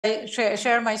I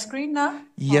share my screen now?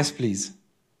 Yes, please.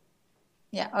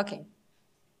 Yeah, okay.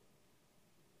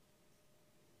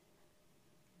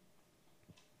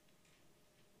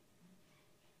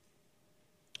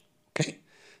 Okay,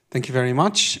 thank you very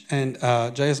much. And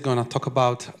Jaya is going to talk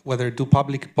about whether do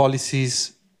public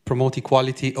policies promote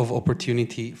equality of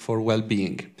opportunity for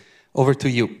well-being. Over to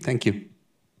you. Thank you.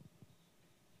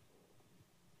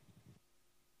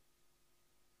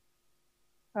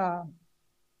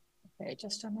 Okay,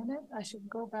 just a minute. I should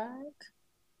go back.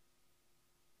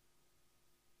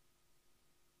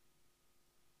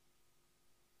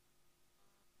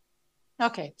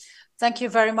 Okay, thank you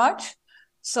very much.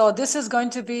 So this is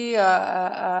going to be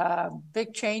a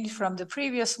big change from the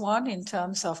previous one in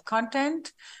terms of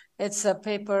content. It's a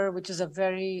paper which is a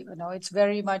very, it's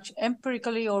very much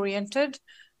empirically oriented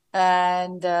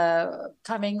and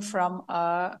coming from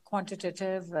a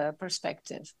quantitative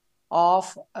perspective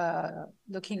of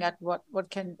looking at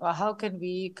how can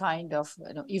we kind of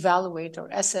evaluate or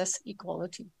assess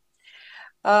equality.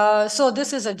 So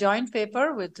this is a joint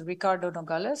paper with Ricardo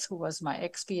Nogales, who was my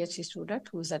ex-PhD student,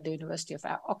 who's at the University of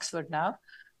Oxford now.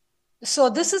 So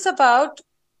this is about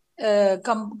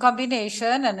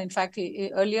combination, and in fact,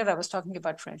 earlier I was talking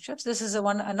about friendships. This is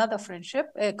another friendship,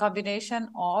 a combination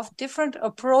of different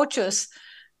approaches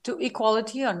to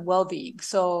equality and well-being.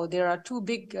 So there are two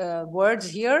big words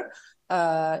here,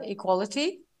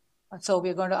 equality. So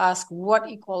we're going to ask what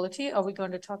equality are we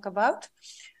going to talk about?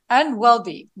 And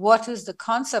well-being. What is the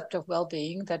concept of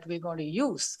well-being that we're going to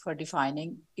use for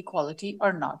defining equality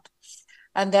or not?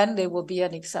 And then there will be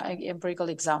an empirical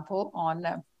example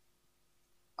on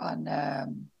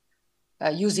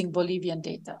using Bolivian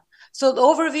data. So the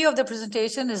overview of the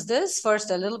presentation is this.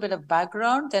 First, a little bit of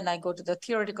background, then I go to the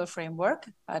theoretical framework.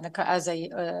 And as I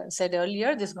said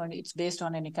earlier, it's based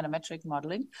on an econometric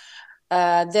modeling.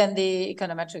 Then the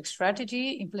econometric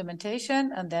strategy,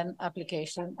 implementation, and then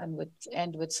application, and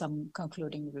end with some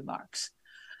concluding remarks.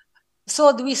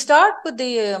 So we start with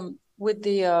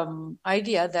the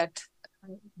idea that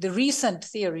the recent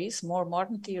theories, more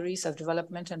modern theories of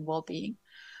development and well-being,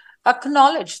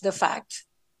 acknowledge the fact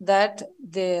that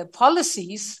the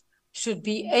policies should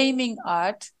be aiming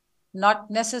at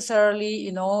not necessarily,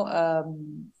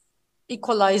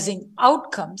 equalizing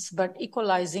outcomes, but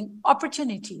equalizing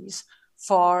opportunities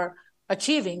for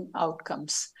achieving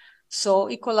outcomes. So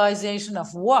equalization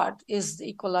of what is the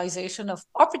equalization of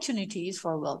opportunities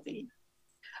for well-being.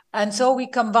 And so we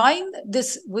combine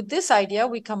this with this idea,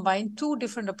 we combine two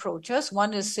different approaches.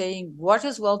 One is saying, what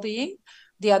is well-being?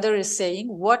 The other is saying,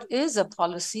 what is a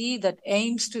policy that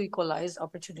aims to equalize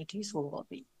opportunities for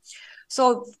well-being?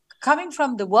 So coming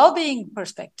from the well-being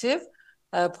perspective,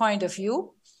 point of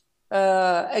view,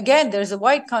 again, there's a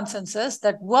wide consensus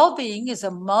that well-being is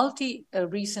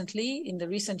recently, in the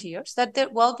recent years, that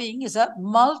well-being is a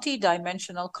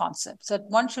multi-dimensional concept. So that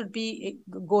one should be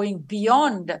going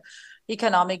beyond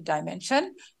economic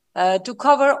dimension to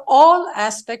cover all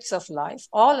aspects of life,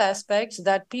 all aspects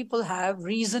that people have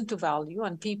reason to value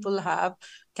and people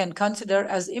can consider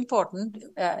as important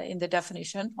in the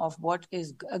definition of what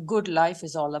is a good life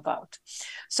is all about.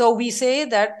 So we say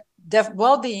that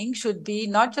well-being should be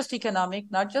not just economic,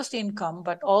 not just income,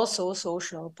 but also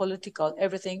social, political,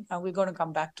 everything. And we're going to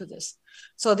come back to this.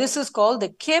 So this is called the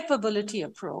capability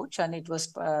approach. And it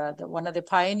was one of the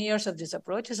pioneers of this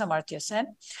approach is Amartya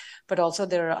Sen, but also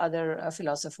there are other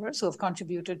philosophers who have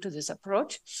contributed to this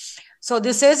approach. So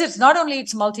this says it's not only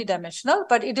it's multidimensional,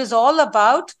 but it is all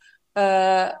about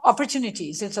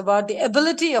opportunities. It's about the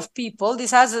ability of people.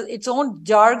 This has its own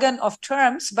jargon of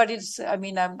terms, but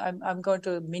I'm going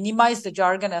to minimize the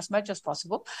jargon as much as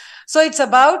possible. So it's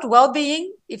about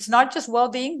well-being. It's not just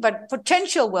well-being, but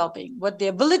potential well-being. What the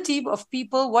ability of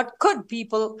people, what could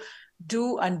people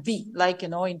do and be, like,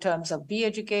 in terms of be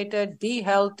educated, be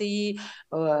healthy,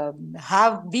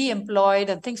 be employed,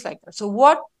 and things like that. So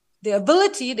what the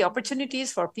ability, the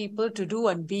opportunities for people to do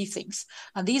and be things.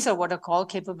 And these are what are called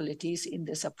capabilities in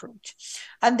this approach.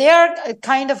 And they are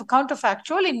kind of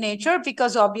counterfactual in nature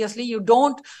because obviously you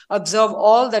don't observe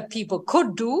all that people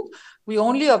could do. We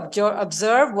only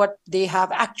observe what they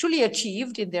have actually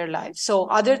achieved in their lives. So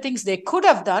other things they could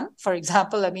have done, for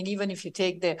example, even if you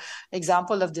take the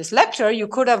example of this lecture, you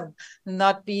could have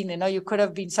not been, you could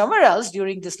have been somewhere else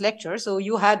during this lecture. So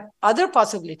you had other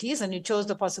possibilities and you chose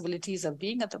the possibilities of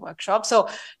being at the workshop. So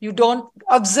you don't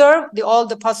observe all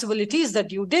the possibilities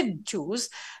that you did choose.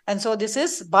 And so this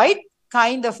is by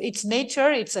kind of its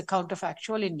nature, it's a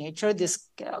counterfactual in nature, this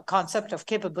concept of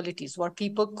capabilities, what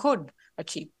people could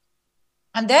achieve.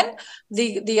 And then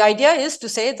the idea is to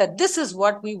say that this is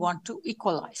what we want to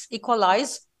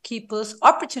equalize people's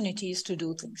opportunities to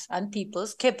do things and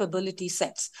people's capability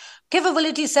sets.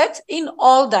 Capability sets in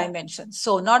all dimensions.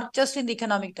 So not just in the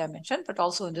economic dimension, but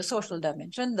also in the social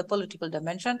dimension, the political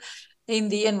dimension, in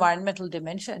the environmental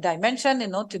dimension,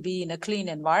 to be in a clean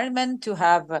environment, to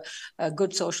have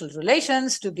good social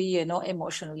relations, to be,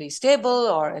 emotionally stable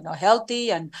or,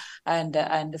 healthy and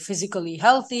physically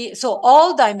healthy. So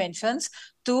all dimensions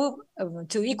to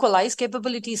equalize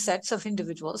capability sets of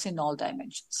individuals in all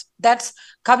dimensions. That's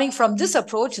coming from this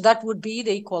approach. That would be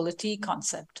the equality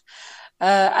concept.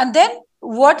 And then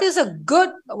what is a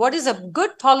good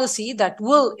policy that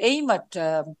will aim at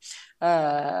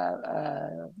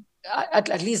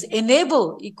least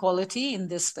enable equality in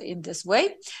this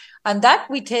way? And that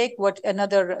we take what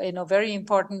another very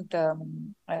important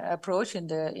approach in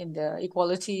the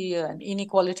equality and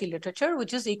inequality literature,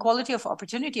 which is the equality of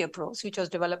opportunity approach, which was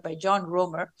developed by John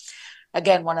Romer.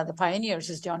 Again, one of the pioneers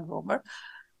is John Romer,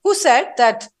 who said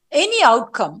that any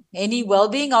outcome, any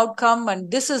well-being outcome, and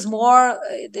this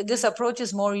approach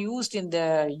is more used in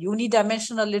the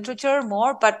unidimensional literature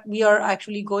more, but we are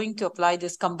actually going to apply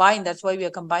this combined. That's why we are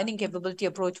combining capability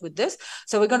approach with this.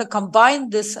 So we're going to combine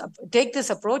this, take this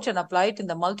approach and apply it in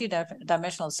the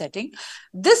multidimensional setting.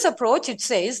 This approach, it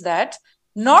says that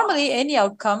normally any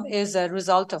outcome is a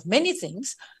result of many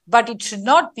things, but it should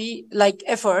not be like the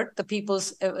effort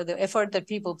that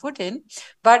people put in,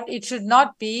 but it should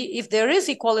not be, if there is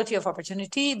equality of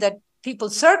opportunity, that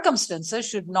people's circumstances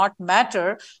should not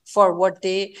matter for what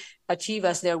they achieve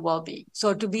as their well-being.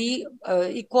 So to be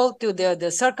equal to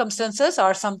the circumstances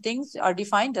are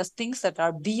defined as things that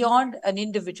are beyond an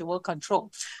individual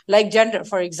control, like gender,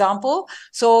 for example.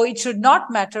 So it should not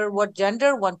matter what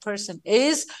gender one person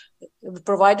is,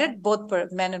 provided both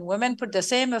men and women put the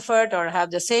same effort or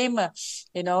have the same,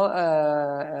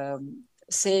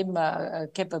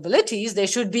 capabilities. They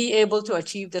should be able to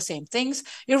achieve the same things,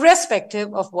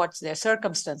 irrespective of what their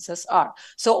circumstances are.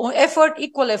 So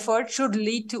equal effort should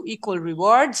lead to equal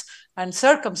rewards, and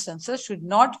circumstances should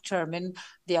not determine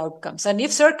the outcomes. And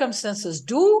if circumstances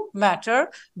do matter,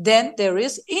 then there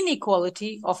is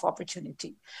inequality of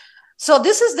opportunity. So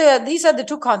these are the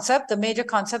two concepts, the major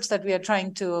concepts that we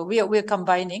are we're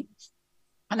combining.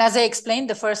 And as I explained,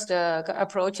 the first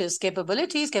approach is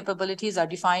capabilities. Capabilities are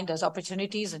defined as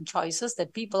opportunities and choices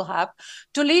that people have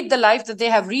to lead the life that they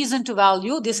have reason to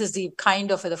value. This is the kind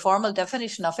of the formal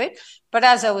definition of it. But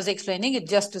as I was explaining it,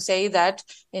 just to say that,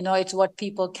 it's what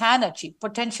people can achieve,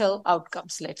 potential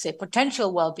outcomes, let's say,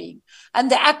 potential well-being.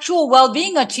 And the actual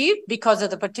well-being achieved because of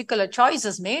the particular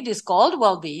choices made is called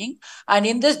well-being. And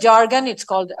in this jargon, it's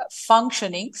called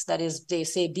functionings. That is, they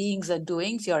say beings and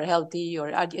doings. You're healthy,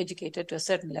 you're educated to a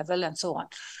certain level, and so on.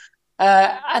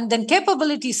 And then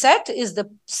capability set is the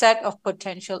set of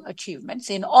potential achievements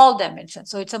in all dimensions.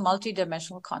 So it's a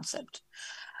multidimensional concept.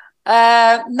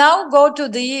 Now go to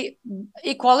the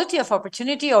equality of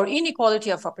opportunity or inequality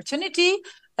of opportunity.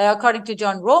 According to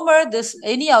John Romer,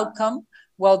 any outcome,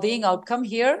 well-being outcome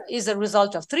here, is a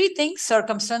result of three things: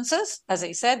 circumstances. As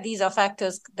I said, these are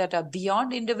factors that are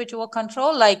beyond individual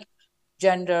control, like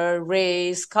gender,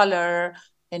 race, color,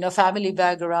 family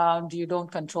background. You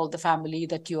don't control the family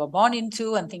that you are born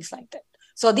into, and things like that.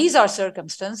 So these are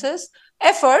circumstances.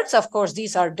 Efforts, of course,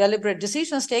 these are deliberate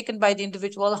decisions taken by the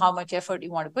individual, how much effort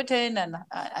you want to put in,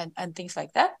 and things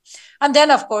like that. And then,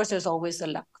 of course, there's always the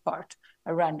luck part,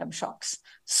 random shocks.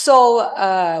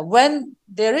 So when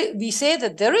we say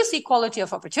that there is equality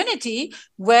of opportunity,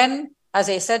 when, as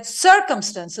I said,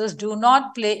 circumstances do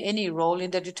not play any role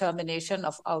in the determination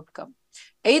of outcome,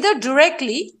 either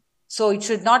directly. So it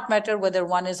should not matter whether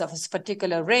one is of a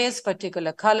particular race,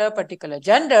 particular color, particular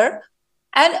gender,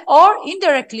 or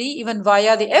indirectly, even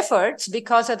via the efforts,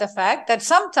 because of the fact that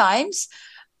sometimes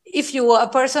if a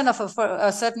person of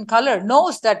a certain color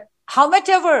knows that how much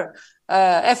ever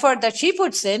effort that she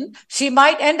puts in, she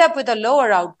might end up with a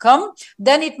lower outcome,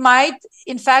 then it might,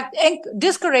 in fact,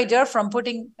 discourage her from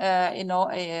putting,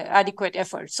 adequate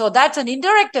effort. So that's an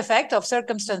indirect effect of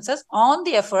circumstances on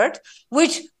the effort,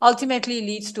 which ultimately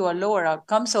leads to a lower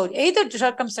outcome. So either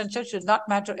circumstances should not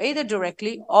matter either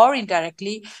directly or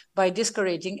indirectly by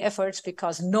discouraging efforts,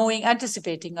 because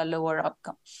anticipating a lower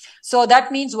outcome. So that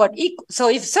means so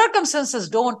if circumstances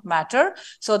don't matter,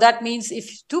 so that means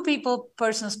if two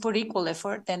persons put equal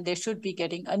effort, then they should be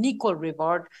getting an equal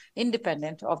reward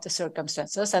independent of the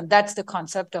circumstances. And that's the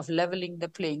concept of leveling the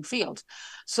playing field.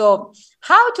 So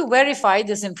how to verify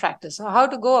this in practice? How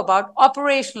to go about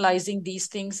operationalizing these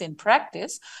things in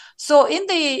practice? So in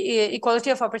the equality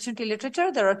of opportunity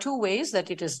literature, there are two ways that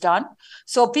it is done.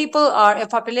 So a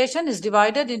population is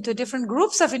divided into different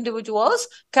groups of individuals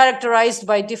characterized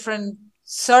by different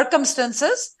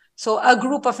circumstances. So a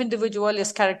group of individual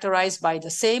is characterized by the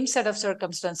same set of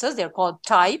circumstances. They're called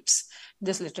types in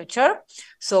this literature.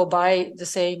 So by the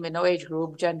same, age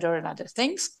group, gender, and other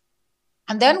things.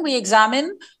 And then we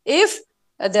examine if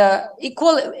the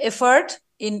equal effort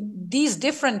in these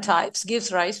different types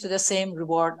gives rise to the same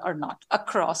reward or not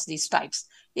across these types.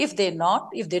 If they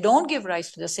don't give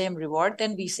rise to the same reward,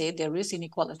 then we say there is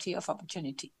inequality of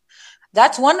opportunity.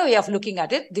 That's one way of looking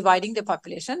at it, dividing the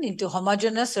population into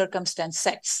homogeneous circumstance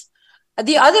sets.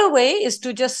 The other way is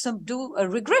to just do a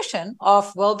regression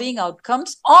of well-being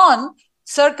outcomes on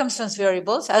circumstance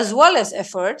variables as well as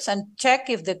efforts and check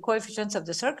if the coefficients of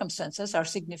the circumstances are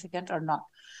significant or not.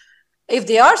 If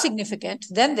they are significant,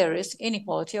 then there is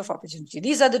inequality of opportunity.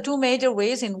 These are the two major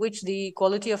ways in which the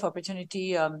equality of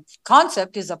opportunity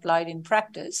concept is applied in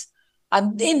practice.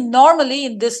 And normally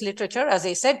in this literature, as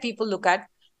I said, people look at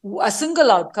a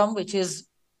single outcome, which is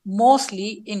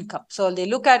mostly income. So they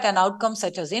look at an outcome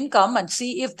such as income and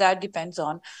see if that depends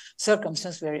on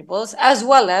circumstance variables as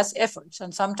well as efforts.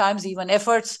 And sometimes even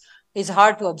efforts is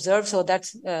hard to observe. So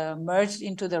that's merged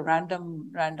into the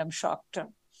random shock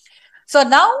term. So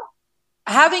now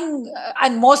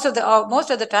and most of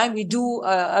the time we do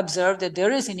observe that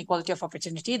there is inequality of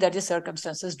opportunity, that is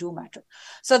circumstances do matter.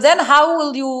 So then how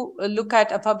will you look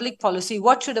at a public policy?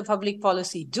 What should a public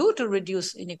policy do to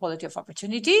reduce inequality of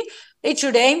opportunity? It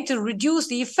should aim to reduce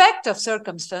the effect of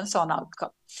circumstance on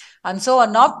outcome. And so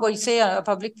we say a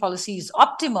public policy is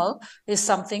optimal is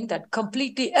something that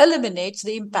completely eliminates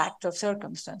the impact of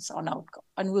circumstance on outcome.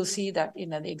 And we'll see that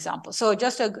in an example. So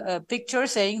just a picture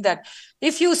saying that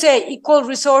if you say equal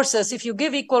resources, if you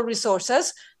give equal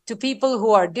resources to people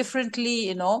who are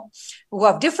differently, who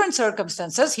have different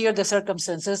circumstances, here the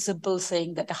circumstances, simple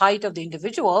saying that the height of the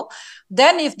individual,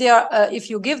 then if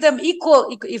you give them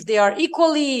if they are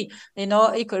equally,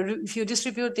 if you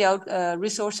distribute the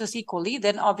resources equally,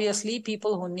 then obviously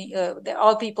people who need,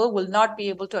 all people will not be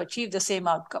able to achieve the same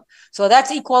outcome. So that's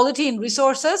equality in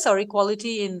resources or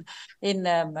equality in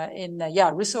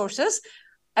resources.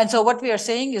 And so what we are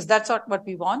saying is that's not what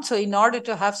we want. So in order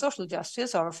to have social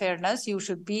justice or fairness, you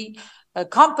should be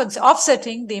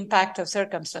offsetting the impact of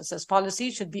circumstances.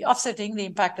 Policy should be offsetting the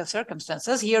impact of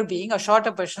circumstances. Here being a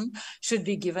shorter person should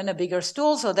be given a bigger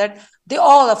stool so that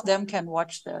all of them can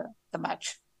watch the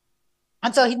match.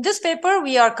 And so in this paper,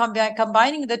 we are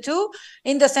combining the two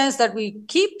in the sense that we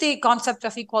keep the concept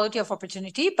of equality of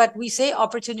opportunity, but we say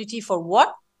opportunity for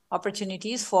what?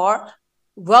 Opportunities for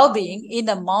well-being in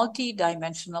a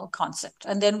multi-dimensional concept.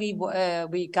 And then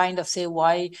we kind of say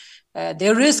why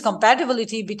there is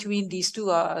compatibility between these two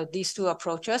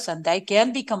approaches, and they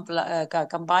can be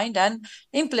combined and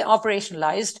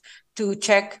operationalized to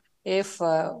check if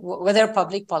whether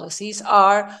public policies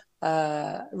are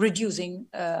reducing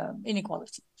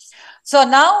inequality. So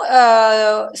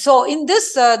now, so in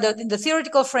this, in the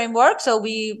theoretical framework, so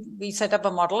we set up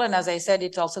a model, and as I said,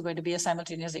 it's also going to be a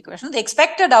simultaneous equation. The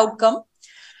expected outcome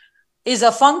is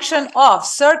a function of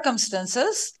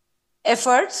circumstances,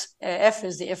 efforts, F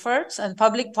is the efforts, and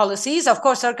public policies. Of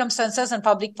course, circumstances and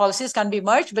public policies can be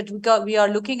merged, but we are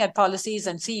looking at policies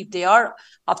and see if they are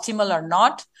optimal or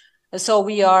not. So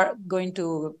we are going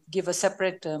to give a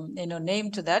separate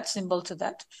name to that, symbol to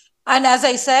that. And as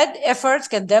I said, efforts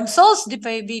can themselves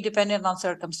be dependent on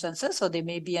circumstances. So they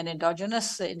may be an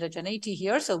endogeneity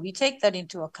here. So we take that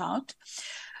into account.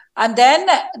 And then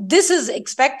this is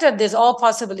expected, there's all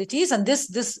possibilities. And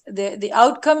the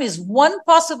outcome is one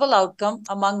possible outcome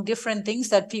among different things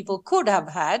that people could have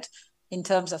had in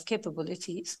terms of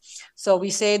capabilities. So we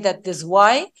say that this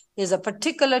Y is a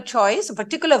particular choice, a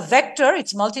particular vector.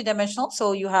 It's multidimensional.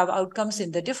 So you have outcomes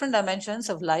in the different dimensions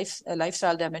of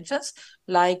lifestyle dimensions,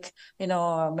 like,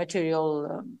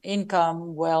 material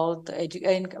income, wealth,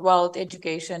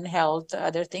 education, health,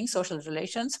 other things, social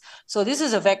relations. So this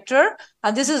is a vector,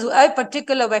 and this is a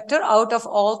particular vector out of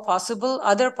all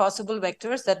other possible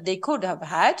vectors that they could have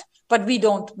had, but we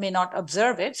may not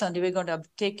observe it. So we're going to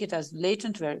take it as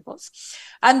latent variables.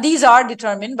 And these are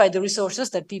determined by the resources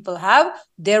that people have,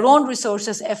 their own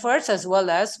resources, efforts, as well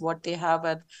as what they have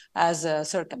as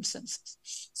circumstances.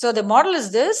 So the model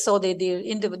is this. So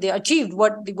they achieved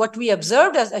what we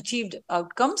observed as achieved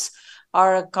outcomes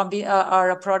are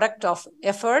a product of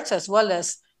efforts as well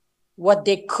as what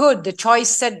the choice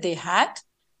set they had.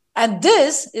 And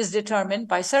this is determined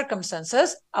by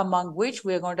circumstances, among which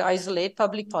we're going to isolate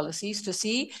public policies to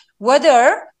see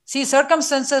whether,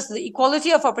 circumstances, the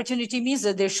equality of opportunity means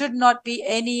that there should not be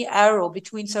any arrow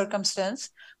between circumstance.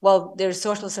 Well, there's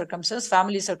social circumstances,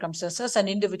 family circumstances, and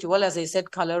individual, as I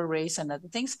said, color, race, and other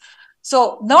things.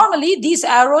 So normally these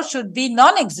arrows should be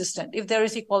non-existent. If there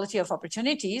is equality of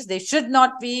opportunities, they should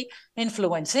not be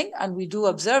influencing, and we do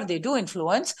observe they do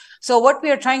influence. So what we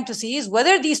are trying to see is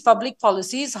whether these public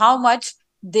policies, how much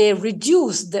they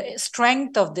reduce the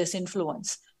strength of this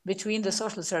influence between the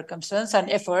social circumstance and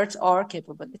efforts or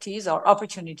capabilities or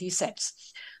opportunity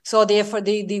sets. So therefore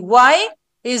the Y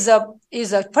is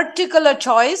a particular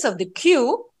choice of the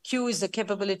Q. Q is the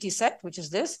capability set, which is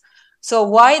this. So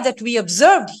Y that we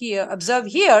observe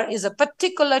here is a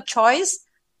particular choice,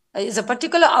 is a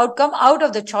particular outcome out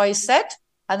of the choice set.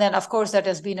 And then, of course, that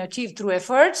has been achieved through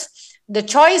efforts. The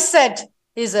choice set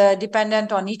is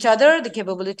dependent on each other. The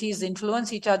capabilities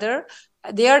influence each other.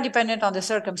 They are dependent on the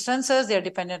circumstances. They are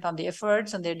dependent on the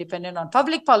efforts, and they're dependent on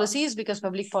public policies, because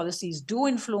public policies do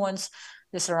influence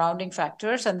the surrounding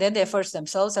factors. And then the efforts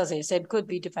themselves, as I said, could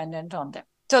be dependent on them.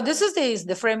 So this is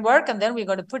the framework, and then we're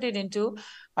going to put it into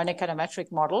an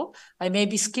econometric model. I may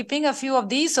be skipping a few of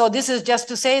these. So this is just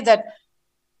to say that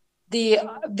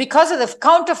because of the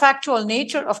counterfactual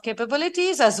nature of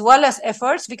capabilities as well as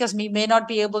efforts, because we may not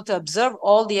be able to observe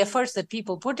all the efforts that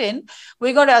people put in,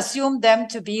 we're going to assume them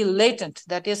to be latent,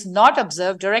 that is not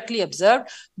observed, directly observed,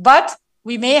 but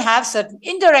we may have certain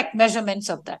indirect measurements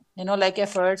of that, like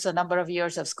efforts, the number of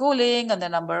years of schooling, and the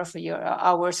number of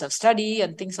hours of study,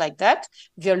 and things like that,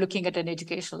 if you're looking at an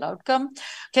educational outcome.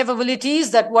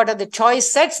 Capabilities, that what are the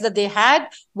choice sets that they had,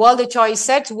 while the choice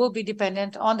sets will be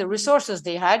dependent on the resources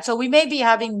they had. So we may be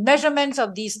having measurements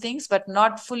of these things, but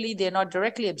not fully, they're not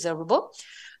directly observable.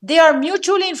 They are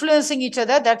mutually influencing each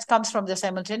other. That comes from the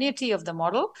simultaneity of the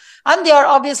model. And they are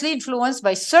obviously influenced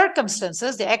by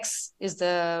circumstances. The X is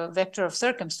the vector of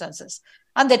circumstances.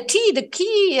 And the T, the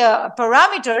key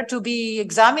parameter to be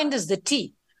examined is the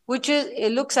T, which is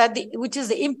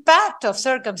the impact of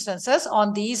circumstances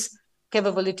on these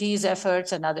capabilities,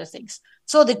 efforts, and other things.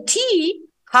 So the T,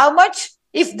 how much,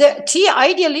 if the T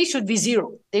ideally should be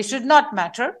 0, they should not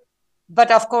matter. But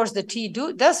of course, the T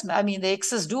the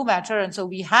X's do matter. And so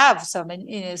we have some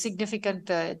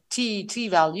significant T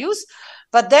values.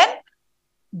 But then,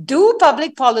 do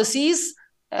public policies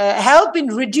help in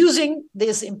reducing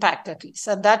this impact at least?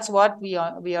 And that's what we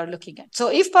are looking at. So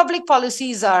if public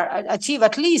policies achieve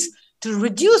at least to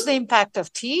reduce the impact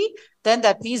of T, then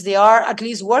that means they are at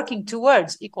least working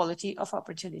towards equality of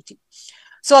opportunity.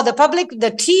 So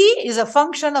the T is a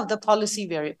function of the policy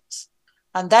variables.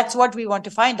 And that's what we want to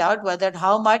find out, whether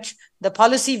how much the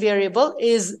policy variable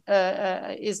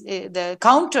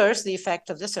counters the effect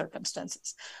of the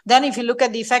circumstances. Then if you look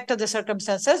at the effect of the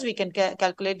circumstances, we can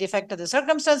calculate the effect of the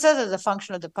circumstances as a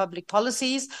function of the public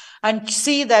policies, and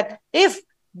see that if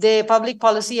the public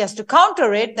policy has to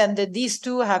counter it, then these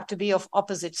two have to be of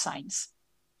opposite signs.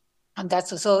 And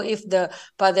that's so if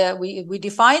we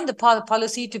define the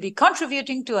policy to be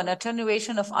contributing to an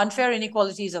attenuation of unfair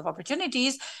inequalities of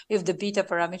opportunities if the beta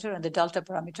parameter and the delta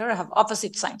parameter have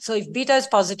opposite signs. So if beta is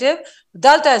positive,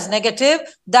 delta is negative,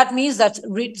 that means that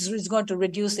it's going to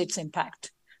reduce its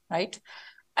impact, right?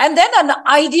 And then an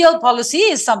ideal policy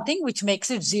is something which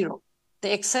makes it 0.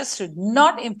 The excess should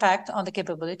not impact on the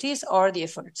capabilities or the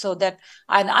effort. So that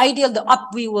an ideal,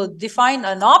 we will define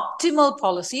an optimal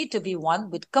policy to be one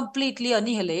which completely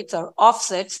annihilates or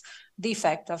offsets the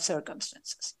effect of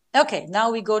circumstances. Okay,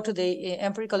 now we go to the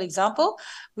empirical example.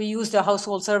 We used a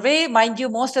household survey. Mind you,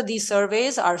 most of these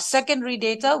surveys are secondary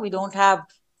data. We don't have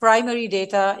primary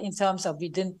data in terms of we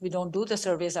don't do the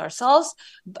surveys ourselves.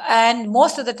 And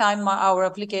most of the time, my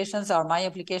applications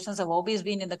have always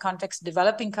been in the context of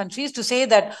developing countries, to say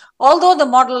that although the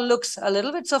model looks a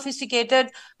little bit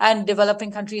sophisticated and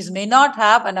developing countries may not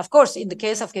have, and of course, in the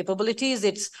case of capabilities,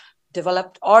 it's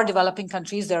developed or developing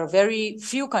countries, there are very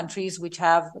few countries which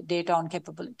have data on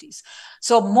capabilities.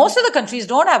 So most of the countries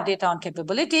don't have data on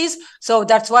capabilities. So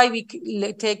that's why we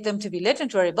take them to be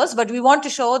latent variables. But we want to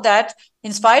show that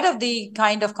in spite of the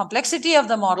kind of complexity of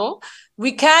the model,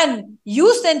 we can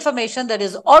use the information that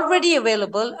is already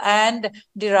available and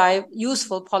derive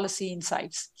useful policy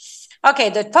insights.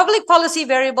 Okay, the public policy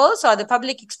variables are the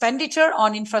public expenditure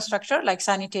on infrastructure like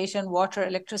sanitation, water,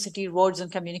 electricity, roads,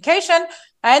 and communication,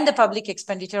 and the public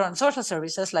expenditure on social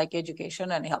services like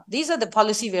education and health. These are the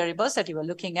policy variables that you are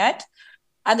looking at.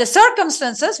 And the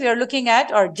circumstances we are looking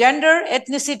at are gender,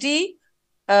 ethnicity,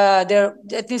 their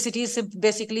ethnicity is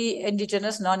basically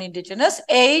indigenous, non-indigenous,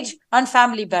 age, and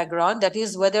family background. That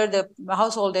is whether the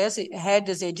household head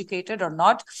is educated or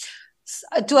not.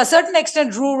 To a certain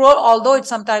extent, rural, although it's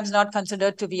sometimes not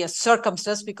considered to be a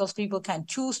circumstance because people can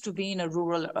choose to be in a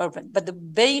rural or urban. But the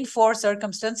main 4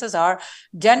 circumstances are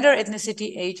gender,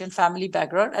 ethnicity, age, and family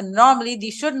background. And normally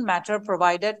these shouldn't matter,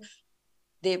 provided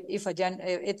if a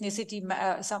ethnicity,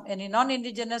 any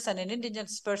non-indigenous and an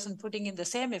indigenous person putting in the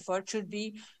same effort should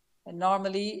be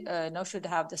normally, should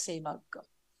have the same outcome.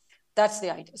 That's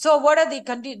the idea. So what are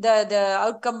the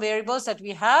outcome variables that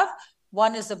we have?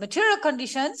 One is the material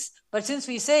conditions, but since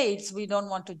we say we don't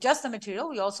want to just the material,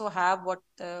 we also have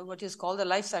what is called the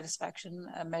life satisfaction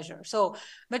measure. So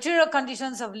material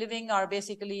conditions of living are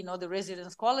basically, the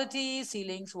residence quality,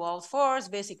 ceilings, walls, floors,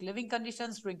 basic living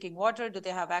conditions, drinking water. Do they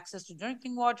have access to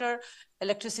drinking water?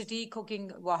 Electricity,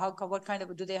 cooking, what kind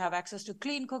of, do they have access to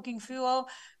clean cooking fuel?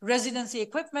 Residency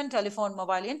equipment, telephone,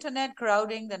 mobile, internet,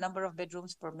 crowding, the number of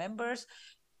bedrooms per members.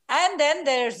 And then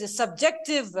there's the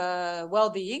subjective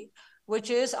well-being, which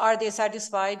is, are they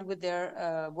satisfied with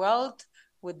their wealth,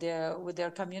 with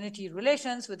their community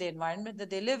relations, with the environment that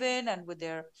they live in, and with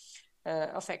their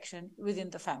affection within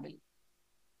the family.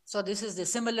 So this is the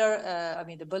similar,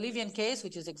 the Bolivian case,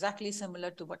 which is exactly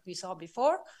similar to what we saw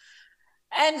before.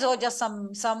 And so just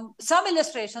some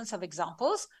illustrations of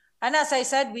examples. And as I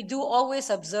said, we do always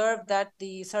observe that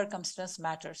the circumstance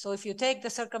matters. So if you take the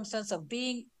circumstance of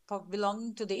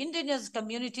belonging to the indigenous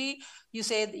community, you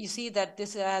see that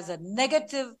this has a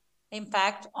negative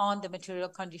impact on the material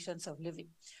conditions of living.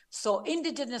 So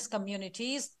indigenous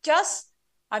communities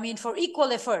for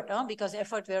equal effort, because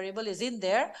effort variable is in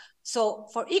there. So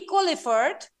for equal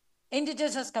effort,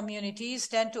 indigenous communities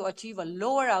tend to achieve a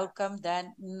lower outcome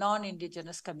than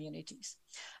non-indigenous communities.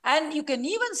 And you can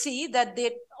even see that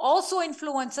they also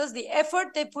influences the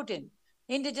effort they put in.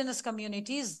 Indigenous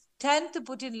communities tend to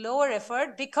put in lower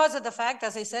effort because of the fact,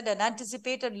 as I said, an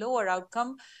anticipated lower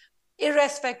outcome,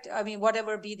 irrespective,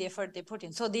 whatever be the effort they put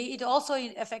in. So it also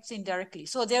affects indirectly.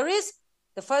 So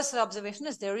the first observation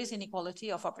is there is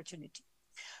inequality of opportunity.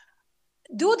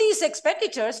 Do these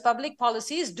expenditures, public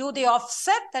policies, do they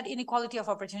offset that inequality of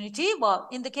opportunity? Well,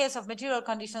 in the case of material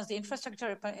conditions, the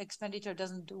infrastructure expenditure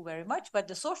doesn't do very much, but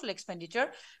the social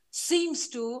expenditure seems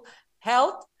to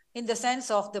help in the sense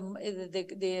of the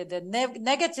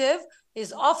negative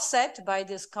is offset by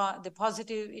the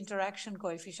positive interaction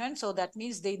coefficient. So that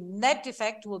means the net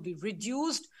effect will be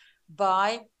reduced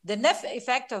by the net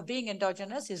effect of being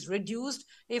endogenous is reduced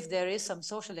if there is some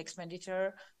social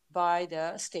expenditure by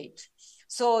the state.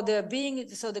 So the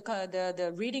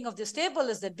reading of this table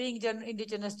is that being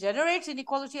indigenous generates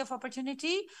inequality of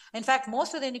opportunity. In fact,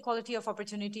 most of the inequality of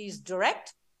opportunity is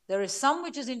direct. There is some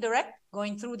which is indirect,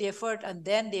 going through the effort and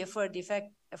then the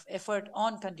effort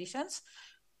on conditions.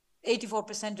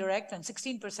 84% direct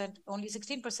and only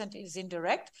 16% is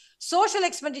indirect. Social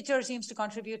expenditure seems to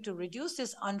contribute to reduce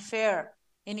this unfair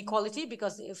inequality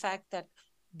because the fact that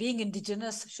being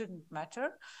indigenous shouldn't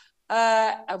matter.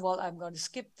 Well, I'm going to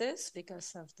skip this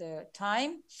because of the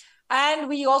time. And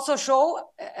we also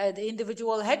show the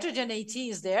individual heterogeneity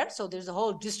is there. So there's a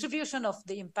whole distribution of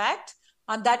the impact.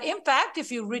 And that impact, if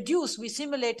you reduce, we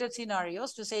simulated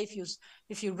scenarios to say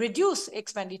if you reduce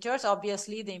expenditures,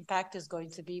 obviously the impact is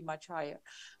going to be much higher.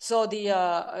 So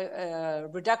the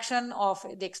reduction of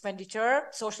the expenditure,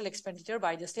 social expenditure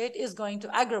by the state is going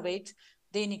to aggravate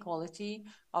the inequality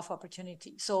of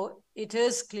opportunity. So it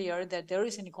is clear that there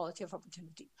is inequality of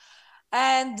opportunity.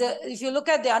 And if you look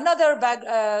at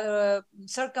another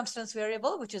circumstance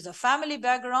variable, which is a family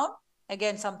background,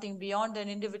 again, something beyond an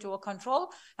individual control,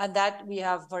 and that we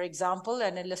have, for example,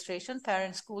 an illustration,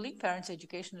 parent schooling, parents'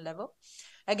 education level.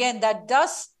 Again, that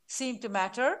does seem to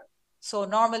matter. So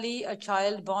normally a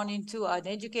child born into an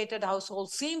educated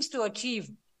household seems to achieve,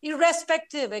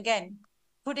 irrespective, again,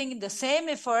 putting in the same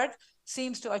effort,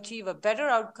 seems to achieve a better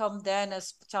outcome than a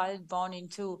child born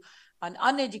into an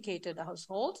uneducated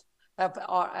household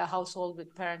or a household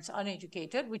with parents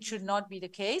uneducated, which should not be the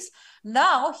case.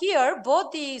 Now here,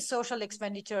 both the social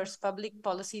expenditures, public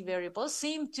policy variables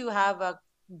seem to have a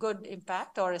good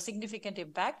impact or a significant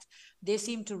impact. They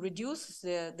seem to reduce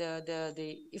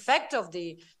the effect of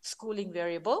the schooling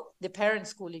variable, the parent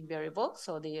schooling variable.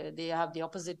 So they have the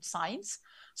opposite signs.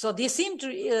 So they seem to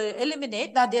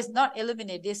eliminate, now they not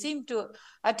eliminate, they seem to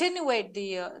attenuate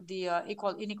the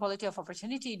inequality of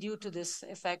opportunity due to this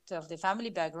effect of the family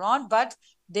background, but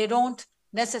they don't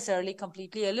necessarily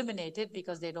completely eliminate it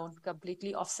because they don't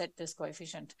completely offset this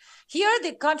coefficient. Here,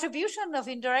 the contribution of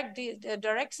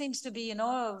direct seems to be,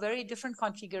 a very different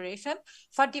configuration.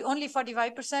 Only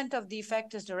 45% of the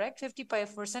effect is direct,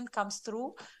 55% comes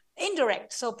through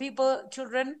indirect. So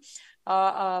children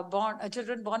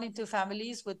born into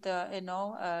families with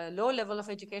low level of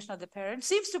education of the parents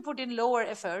seems to put in lower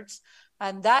efforts,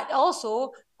 and that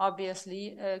also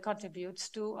obviously contributes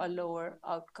to a lower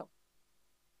outcome.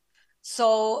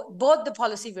 So both the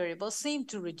policy variables seem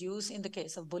to reduce in the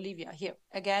case of Bolivia here.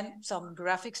 Again, some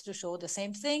graphics to show the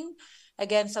same thing.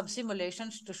 again, some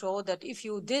simulations to show that if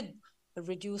you did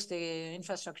reduce the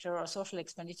infrastructure or social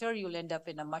expenditure, you'll end up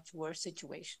in a much worse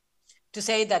situation. To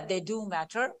say that they do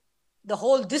matter, the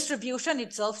whole distribution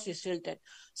itself is tilted.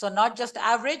 So not just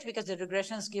average, because the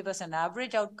regressions give us an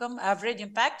average outcome, average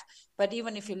impact, but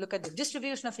even if you look at the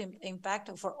distribution of impact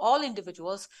for all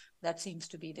individuals, that seems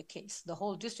to be the case. The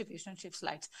whole distribution shifts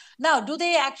lights. Now, do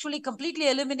they actually completely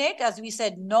eliminate? As we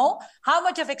said, no. How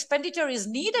much of expenditure is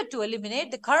needed to eliminate?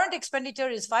 The current expenditure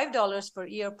is $5 per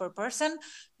year per person.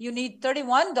 You need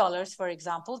 $31, for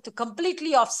example, to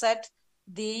completely offset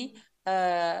the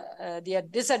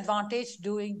disadvantage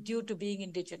due to being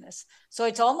indigenous. So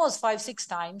it's almost 5-6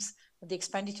 times the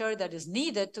expenditure that is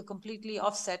needed to completely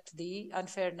offset the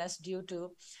unfairness due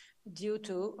to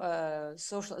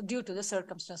the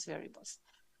circumstance variables.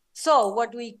 So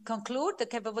what we conclude, the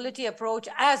capability approach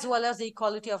as well as the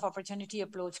equality of opportunity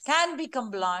approach can be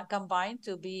combined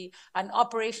to be and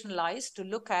operationalized to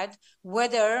look at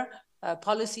whether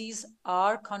policies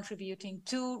are contributing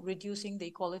to reducing the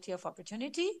equality of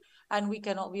opportunity. And we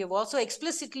have also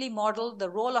explicitly modeled the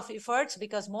role of efforts,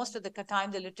 because most of the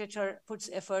time the literature puts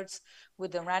efforts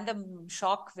with a random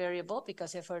shock variable,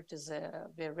 because effort is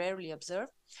very rarely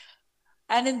observed.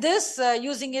 And in this,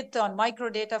 using it on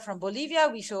microdata from Bolivia,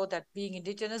 we show that being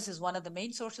indigenous is one of the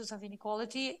main sources of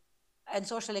inequality, and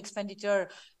social expenditure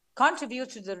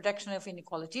contributes to the reduction of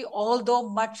inequality, although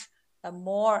much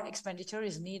more expenditure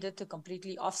is needed to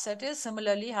completely offset it.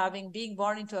 Similarly, being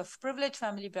born into a privileged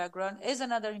family background is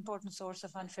another important source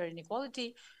of unfair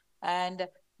inequality. And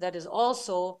that is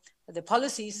also, the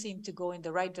policies seem to go in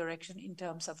the right direction in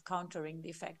terms of countering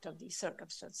the effect of these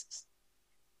circumstances.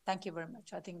 Thank you very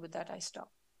much. I think with that, I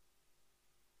stop.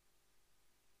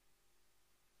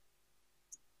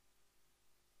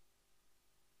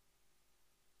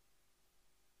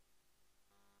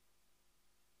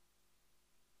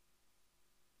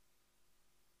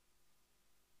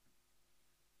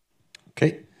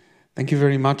 Okay, thank you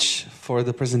very much for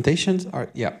the presentations.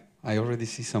 Yeah, I already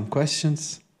see some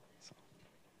questions.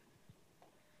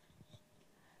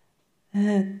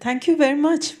 Thank you very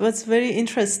much. It was very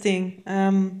interesting.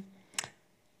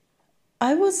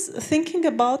 I was thinking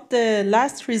about the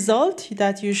last result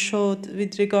that you showed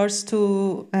with regards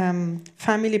to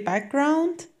family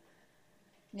background.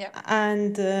 Yeah.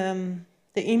 And the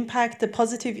impact, the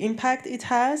positive impact it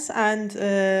has, and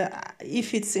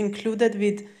if it's included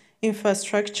with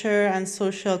infrastructure and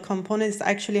social components,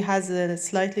 actually has a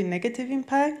slightly negative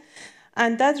impact.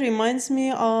 And that reminds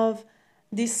me of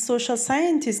this social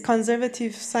scientist,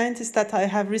 conservative scientist that I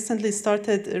have recently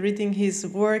started reading his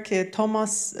work,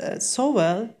 Thomas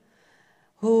Sowell,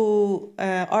 who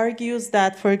argues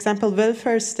that, for example,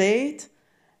 welfare state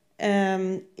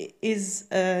is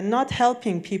not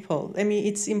helping people. I mean,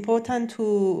 it's important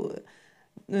to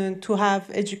have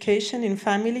education in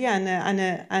family and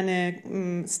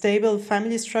a stable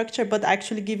family structure, but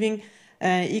actually giving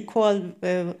equal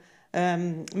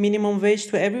minimum wage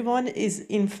to everyone is,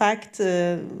 in fact,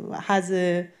 has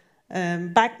a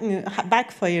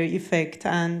backfire effect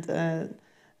and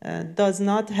does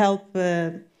not help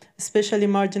especially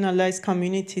marginalized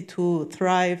community to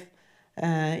thrive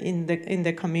in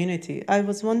the community. I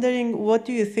was wondering, what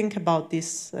do you think about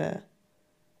this?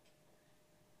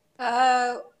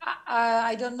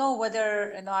 I don't know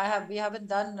whether we haven't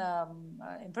done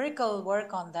empirical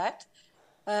work on that.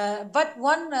 But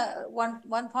one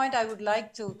point I would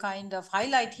like to kind of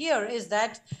highlight here is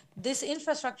that this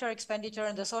infrastructure expenditure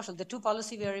and the two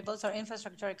policy variables are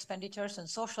infrastructure expenditures and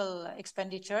social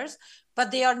expenditures, but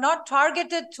they are not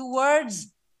targeted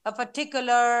towards a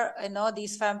particular,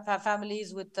 these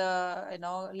families with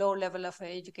low level of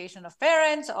education of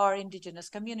parents or indigenous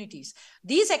communities.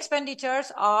 These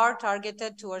expenditures are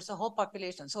targeted towards the whole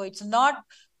population. So it's not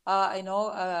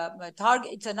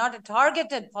it's not a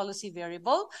targeted policy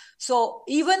variable. So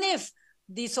even if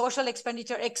the social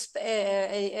expenditure is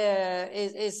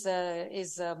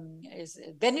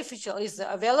beneficial, is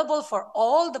available for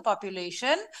all the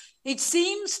population, it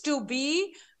seems to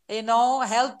be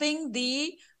helping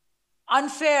the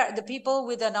people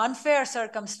with an unfair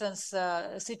circumstance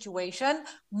situation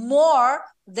more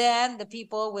than the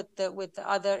people with the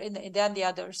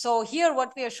others. So here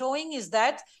what we are showing is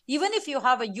that even if you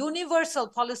have a universal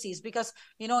policies, because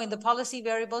in the policy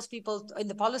variables, people in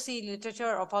the policy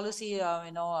literature or policy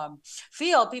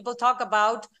field, people talk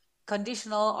about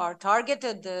conditional or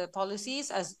targeted policies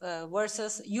as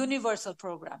versus universal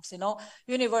programs,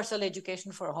 universal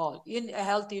education for all,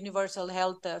 universal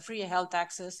health, free health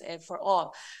access for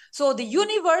all. So the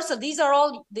universal, these are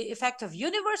all the effect of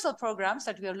universal programs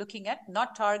that we are looking at,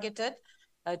 not targeted.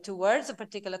 towards a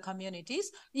particular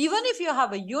communities, even if you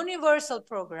have a universal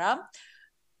program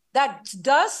that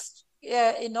does,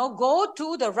 go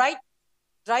to the right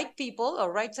people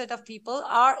or right set of people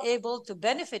are able to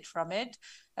benefit from it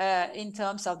in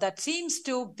terms of that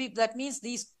that means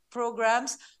these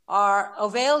programs are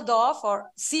availed of or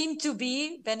seem to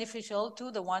be beneficial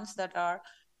to the ones that are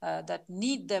that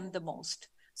need them the most.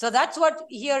 So that's what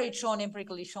here it's shown,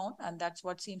 empirically shown, and that's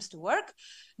what seems to work.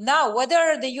 Now,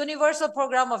 whether the universal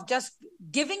program of just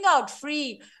giving out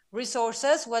free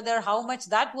resources, whether how much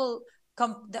that will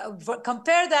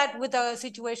compare that with a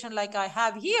situation like I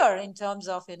have here in terms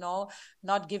of,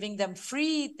 not giving them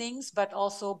free things, but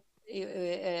also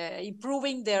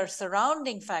improving their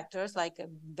surrounding factors like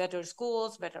better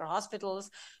schools, better hospitals,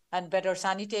 and better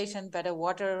sanitation, better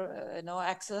water,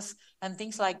 access, and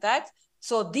things like that.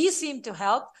 So these seem to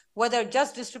help. Whether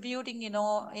just distributing,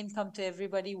 income to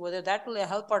everybody, whether that will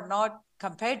help or not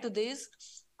compared to this,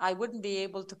 I wouldn't be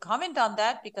able to comment on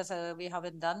that because we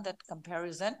haven't done that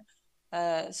comparison.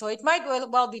 So it might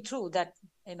well be true that,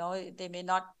 they may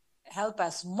not help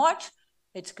as much.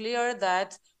 It's clear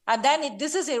that, and then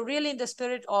this is really in the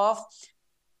spirit of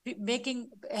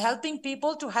helping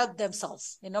people to help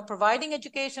themselves, providing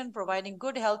education, providing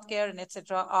good healthcare, and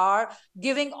etc., are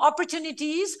giving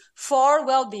opportunities for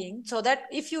well-being, so that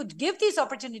if you give these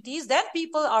opportunities, then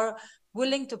people are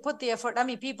willing to put the effort. I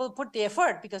mean, people put the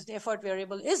effort because the effort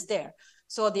variable is there.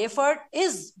 So the effort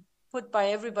is put by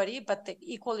everybody, but the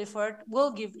equal effort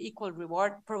will give equal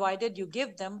reward, provided you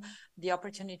give them the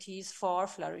opportunities for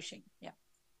flourishing. Yeah.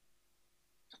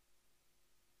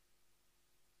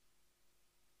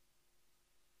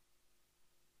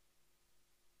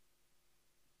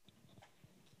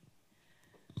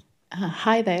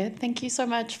 Hi there. Thank you so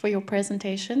much for your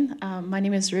presentation. My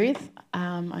name is Ruth.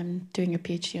 I'm doing a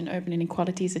PhD in urban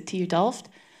inequalities at TU Delft.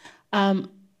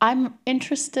 I'm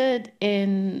interested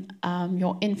in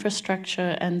your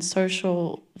infrastructure and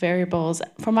social variables.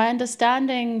 From my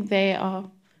understanding, they are...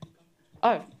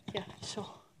 Oh, yeah, sure.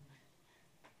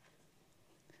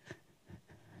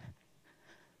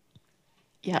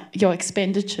 Yeah, your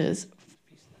expenditures.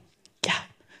 Yeah,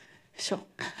 sure.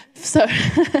 So,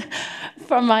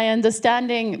 from my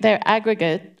understanding, they're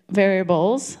aggregate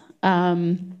variables.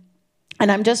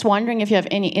 And I'm just wondering if you have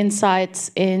any insights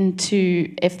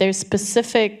into if there's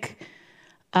specific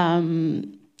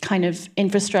kind of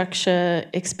infrastructure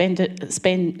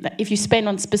if you spend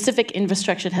on specific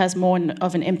infrastructure, it has more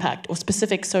of an impact, or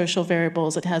specific social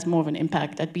variables, it has more of an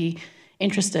impact. I'd be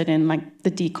interested in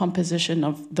the decomposition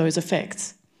of those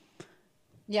effects.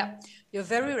 Yeah, you're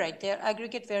very right. They're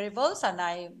aggregate variables, and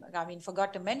I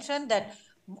forgot to mention that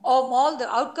all the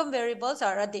outcome variables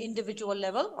are at the individual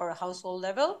level or household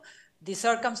level. The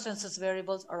circumstances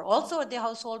variables are also at the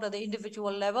household or the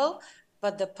individual level,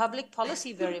 but the public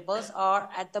policy variables are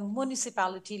at the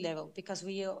municipality level, because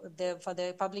for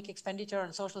the public expenditure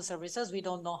on social services, we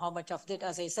don't know how much of it,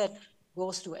 as I said,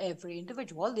 goes to every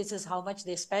individual. This is how much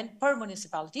they spend per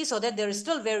municipality, so that there is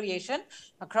still variation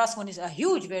across a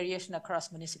huge variation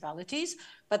across municipalities,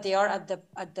 but they are at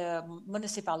the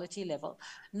municipality level.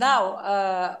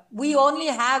 Now, we only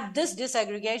have this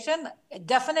disaggregation.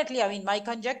 Definitely, my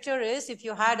conjecture is if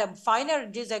you had a finer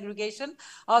disaggregation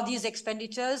of these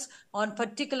expenditures on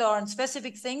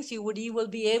specific things, you will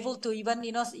be able to even,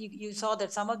 you saw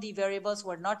that some of the variables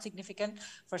were not significant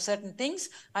for certain things,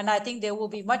 and I think they will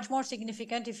be much more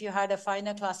significant if you had a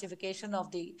finer classification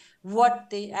of what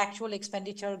the actual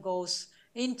expenditure goes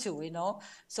into,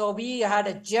 So we had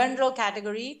a general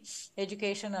category,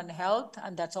 education and health,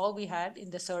 and that's all we had in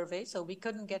the survey. So we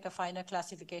couldn't get a finer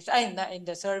classification in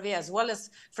the survey, as well as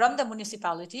from the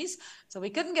municipalities. So we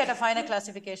couldn't get a finer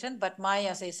classification, but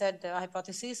as I said, the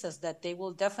hypothesis is that they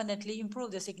will definitely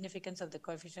improve the significance of the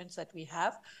coefficients that we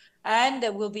have, and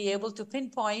we'll be able to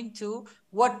pinpoint to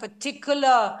what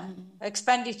particular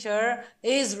expenditure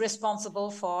is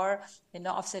responsible for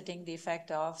offsetting the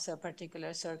effect of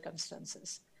particular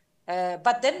circumstances.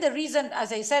 But then the reason,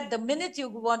 as I said, the minute you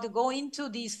want to go into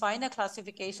these finer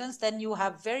classifications, then you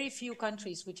have very few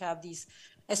countries which have these,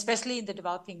 especially in the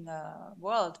developing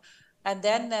world. And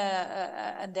then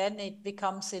it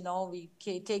becomes, we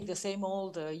take the same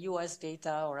old US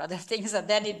data or other things, and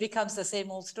then it becomes the same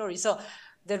old story. So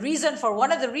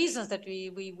one of the reasons that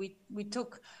we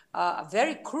took a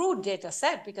very crude data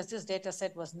set, because this data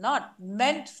set was not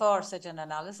meant for such an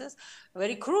analysis, a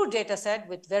very crude data set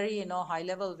with very high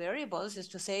level variables, is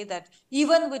to say that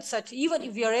even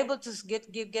if we are able to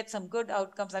get some good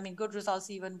outcomes, good results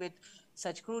even with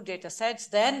such crude data sets,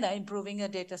 then improving a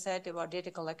data set about data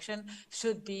collection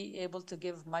should be able to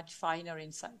give much finer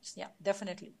insights. Yeah,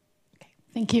 definitely. Okay.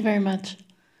 Thank you very much.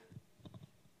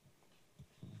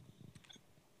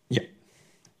 Yeah.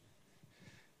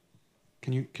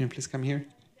 Can you please come here?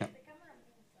 Yeah.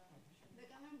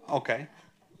 Okay.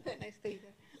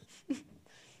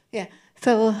 Yeah.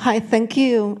 So hi, thank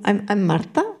you. I'm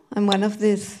Marta. I'm one of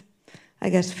these, I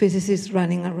guess, physicists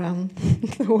running around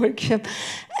the workshop.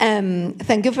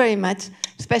 Thank you very much.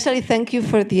 Especially thank you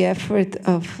for the effort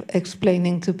of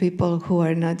explaining to people who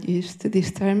are not used to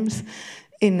these terms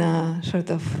in a sort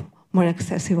of more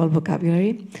accessible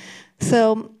vocabulary.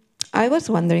 So I was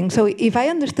wondering, so if I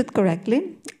understood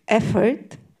correctly,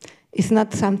 effort is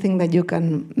not something that you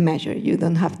can measure. You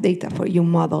don't have data for, you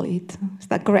model it. Is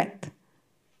that correct?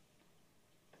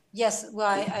 Yes, well,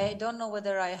 I don't know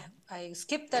whether I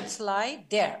skipped that slide.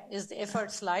 There is the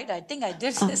effort slide. I think I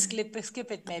did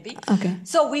skip it maybe. Okay.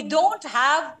 So we don't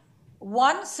have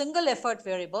one single effort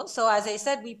variable. So as I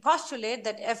said, we postulate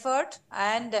that effort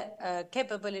and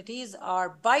capabilities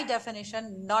are by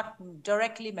definition not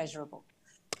directly measurable.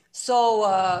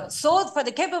 So, so for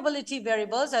the capability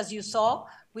variables, as you saw,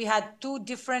 we had two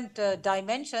different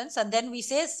dimensions, and then we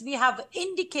say we have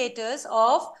indicators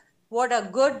of what are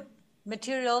good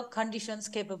material conditions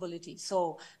capability.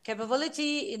 So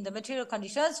capability in the material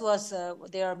conditions was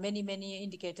there are many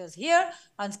indicators here,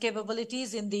 and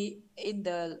capabilities in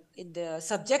the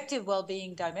subjective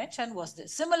well-being dimension was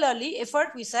this. Similarly,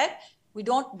 effort, we said we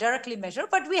don't directly measure,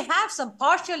 but we have some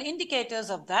partial indicators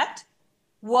of that.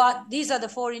 These are the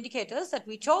four indicators that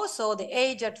we chose. So the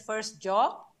age at first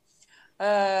job,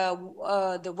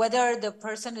 whether the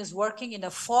person is working in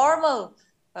a formal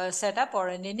setup or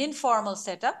in an informal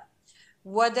setup,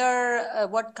 whether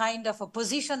what kind of a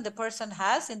position the person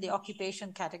has in the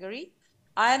occupation category,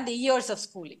 and the years of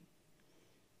schooling.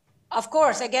 Of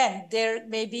course, again, there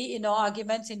may be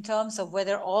arguments in terms of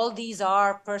whether all these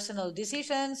are personal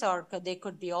decisions or they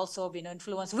could be also been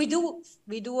influenced. We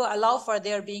do allow for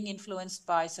their being influenced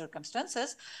by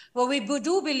circumstances, but we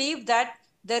do believe that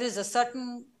there is a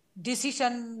certain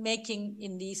decision making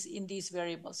in these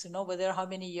variables. Whether how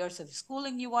many years of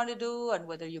schooling you want to do, and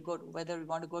whether you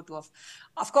want to go to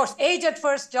of course, age at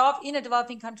first job in a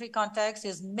developing country context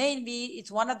is mainly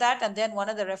it's one of that. And then one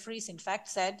of the referees, in fact,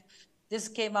 said. This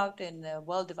came out in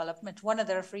World Development. One of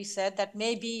the referees said that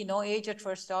maybe, age at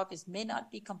first job may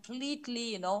not be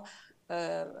completely,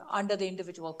 under the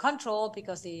individual control,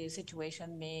 because the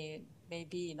situation may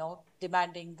be,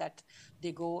 demanding that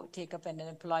they go take up an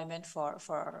employment for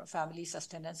family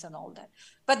sustenance and all that.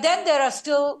 But then there is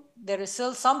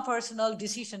still some personal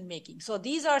decision making. So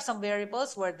these are some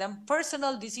variables where then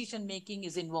personal decision making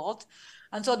is involved.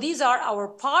 And so these are our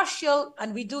partial,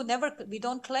 and we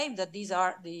don't claim that these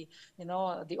are the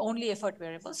only effort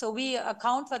variables. So we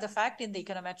account for the fact in the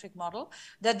econometric model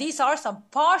that these are some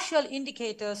partial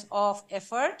indicators of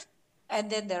effort, and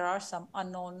then there are some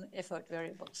unknown effort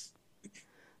variables.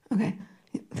 Okay,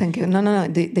 thank you. No,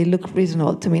 they look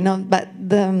reasonable to me. No, but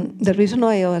the reason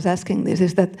why I was asking this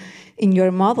is that in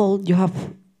your model you have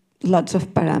lots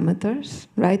of parameters,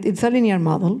 right? It's a linear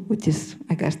model, which is,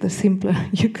 I guess, the simpler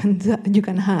you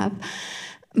can have,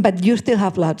 but you still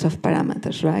have lots of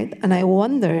parameters, right? And I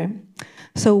wonder,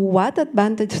 so what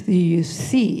advantage do you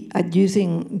see at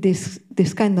using this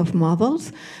kind of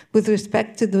models with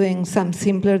respect to doing some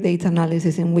simpler data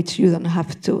analysis in which you don't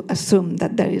have to assume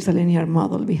that there is a linear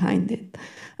model behind it,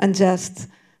 and just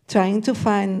trying to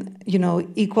find,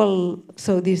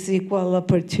 this equal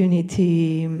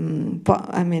opportunity,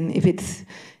 if it's,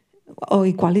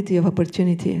 equality of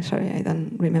opportunity, sorry, I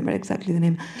don't remember exactly the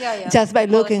name. Yeah. Just by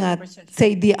looking at,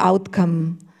 say, the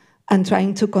outcome and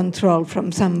trying to control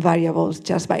from some variables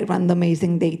just by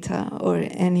randomizing data or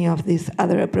any of these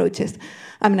other approaches.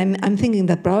 I'm thinking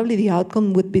that probably the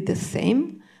outcome would be the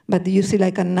same, but do you see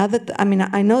like another,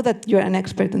 I know that you're an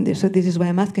expert in this, so this is why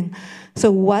I'm asking. So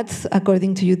what's,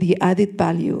 according to you, the added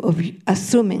value of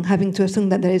having to assume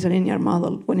that there is a linear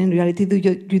model, when in reality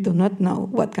you do not know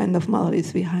what kind of model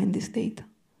is behind this data?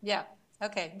 Yeah,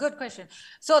 okay, good question.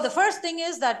 So the first thing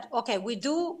is that, okay, we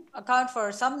do account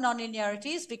for some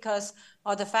nonlinearities because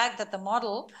of the fact that the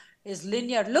model is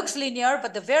linear, looks linear,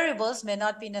 but the variables may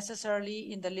not be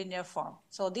necessarily in the linear form.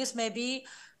 So this may be,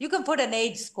 you can put an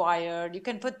age squared, you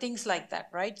can put things like that,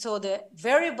 right? So the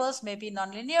variables may be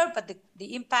nonlinear, but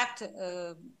the impact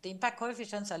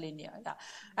coefficients are linear. Yeah.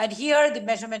 And here the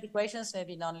measurement equations may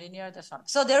be nonlinear. That's not.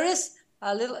 So there is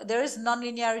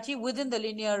nonlinearity within the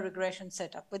linear regression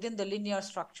setup, within the linear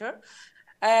structure.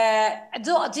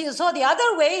 So the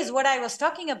other way is what I was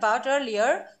talking about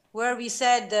earlier, where we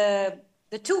said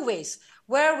the two ways,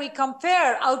 where we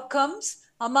compare outcomes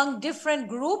among different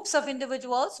groups of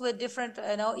individuals with different,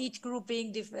 each group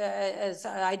being as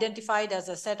identified as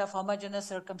a set of homogeneous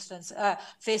circumstances,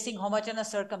 facing homogeneous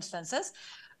circumstances.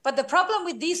 But the problem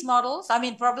with these models, I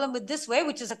mean, problem with this way,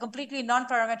 which is a completely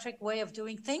non-parametric way of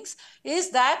doing things,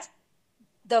 is that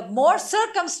the more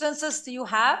circumstances you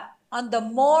have, and the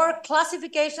more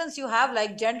classifications you have,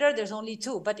 like gender, there's only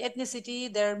 2, but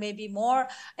ethnicity, there may be more,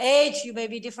 age, you may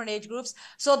be different age groups.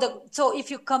 So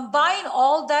if you combine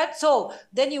all that, so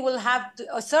then you will have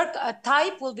a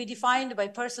type will be defined by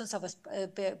persons of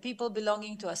people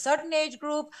belonging to a certain age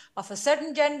group, of a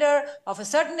certain gender, of a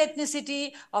certain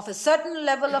ethnicity, of a certain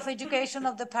level of education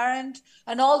of the parent,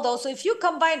 and all those. So if you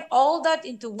combine all that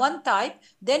into one type,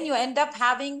 then you end up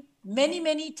having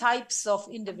many types of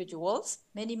individuals,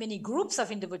 many groups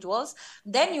of individuals.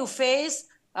 Then you face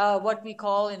what we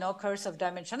call, curse of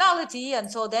dimensionality, and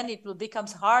so then it will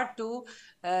becomes hard to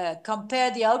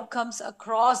compare the outcomes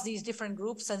across these different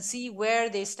groups and see where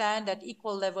they stand at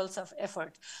equal levels of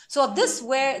effort. So this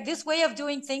way of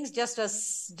doing things, just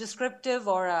as descriptive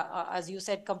or as you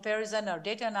said, comparison or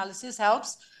data analysis,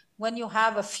 helps when you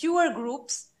have fewer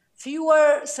groups,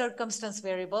 fewer circumstance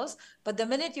variables. But the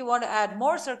minute you want to add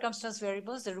more circumstance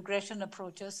variables, the regression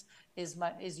approaches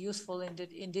is useful in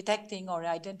detecting or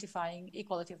identifying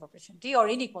equality of opportunity or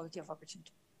inequality of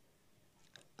opportunity.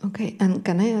 Okay, and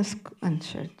can I ask a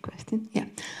short question? Yeah,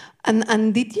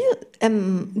 and did you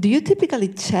do you typically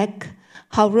check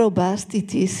how robust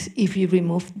it is if you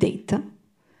remove data?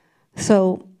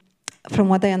 So, from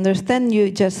what I understand,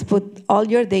 you just put all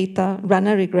your data, run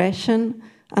a regression,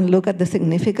 and look at the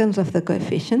significance of the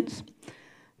coefficients.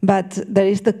 But there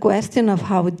is the question of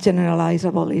how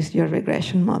generalizable is your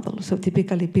regression model. So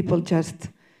typically people just,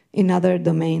 in other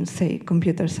domains, say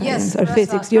computer science or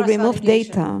physics, you remove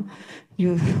data,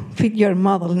 you fit your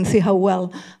model and see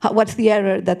what's the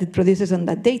error that it produces on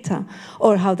that data,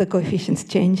 or how the coefficients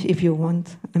change if you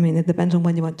want. I mean, it depends on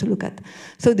what you want to look at.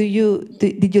 So did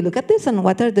you look at this, and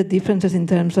what are the differences in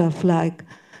terms of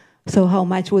so how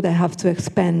much would I have to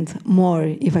expend more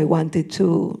if I wanted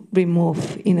to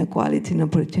remove inequality in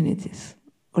opportunities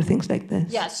or things like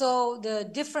this? Yeah, so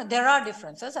there are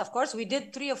differences. Of course, we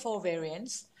did 3 or 4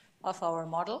 variants of our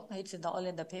model. It's all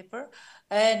in the paper.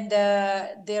 And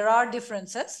there are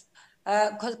differences.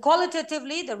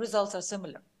 Qualitatively, the results are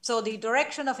similar. So the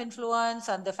direction of influence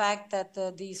and the fact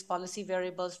that these policy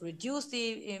variables reduce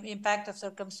the impact of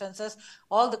circumstances,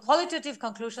 all the qualitative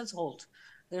conclusions hold.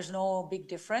 There's no big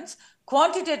difference.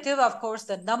 Quantitative, of course,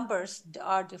 the numbers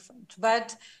are different.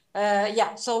 But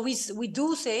yeah, so we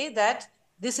do say that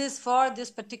this is for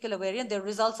this particular variant. The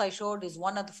results I showed is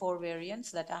one of the 4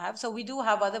 variants that I have. So we do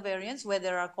have other variants where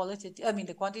there are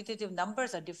the quantitative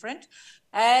numbers are different,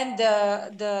 and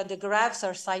the graphs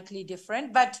are slightly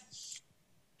different. But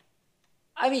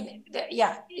I mean,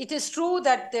 yeah, it is true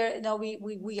that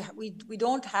we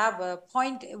don't have a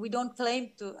point. We don't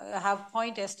claim to have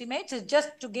point estimates. It's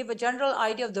just to give a general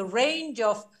idea of the range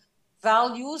of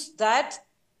values that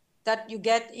you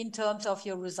get in terms of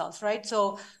your results, right?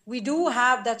 So we do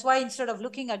have. That's why instead of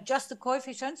looking at just the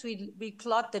coefficients, we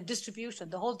plot the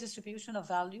distribution, the whole distribution of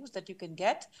values that you can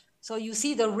get. So you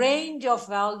see the range of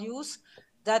values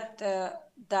that the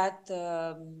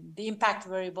impact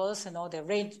variables,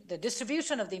 the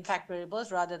distribution of the impact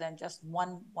variables rather than just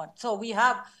one. So we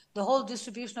have the whole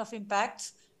distribution of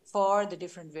impacts for the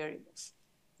different variables.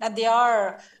 And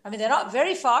they're not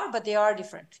very far, but they are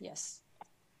different, yes.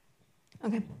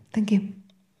 Okay, thank you.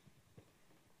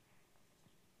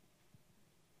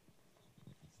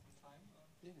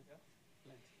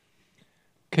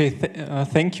 Okay,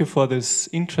 thank you for this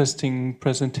interesting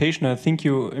presentation. I think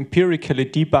you empirically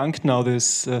debunked now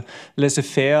this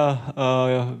laissez-faire,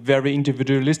 very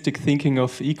individualistic thinking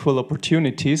of equal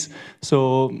opportunities.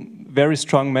 So very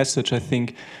strong message, I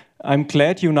think. I'm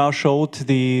glad you now showed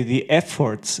the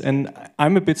efforts, and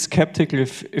I'm a bit skeptical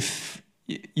if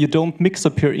you don't mix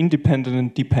up your independent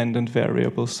and dependent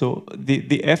variables. So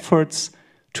the efforts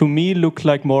to me look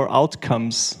like more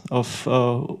outcomes of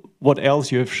what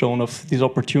else you have shown of these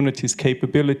opportunities,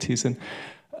 capabilities. And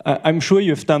I'm sure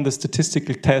you've done the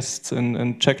statistical tests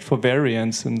and checked for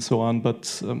variance and so on,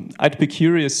 but I'd be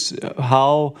curious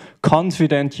how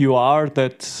confident you are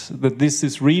that this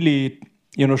is really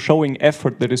showing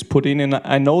effort that is put in. And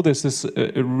I know this is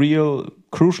a real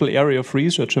crucial area of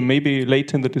research, and maybe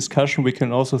later in the discussion we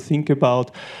can also think about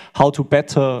how to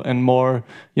better and more,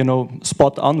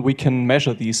 spot on we can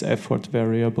measure these effort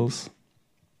variables.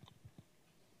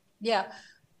 Yeah,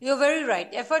 you're very right.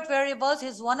 Effort variables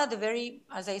is one of the very,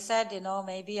 as I said,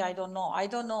 maybe I don't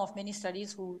know of many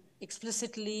studies who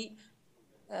explicitly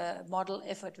model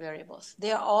effort variables.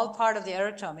 They are all part of the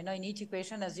error term. In each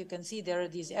equation, as you can see, there are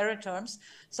these error terms.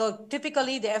 So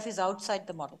typically the F is outside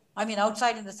the model.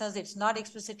 Outside in the sense it's not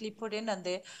explicitly put in,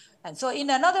 and so in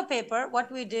another paper,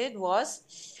 what we did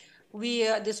was,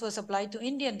 this was applied to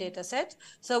Indian data set.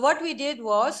 So what we did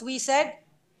was, we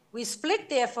split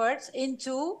the efforts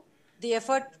into the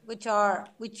effort,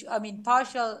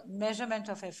 partial measurement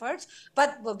of efforts,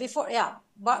 but before,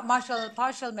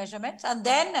 partial measurements, and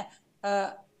then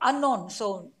unknown,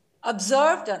 so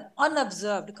observed and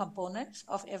unobserved components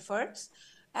of efforts.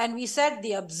 And we said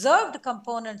the observed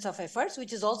components of efforts,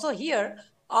 which is also here,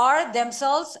 are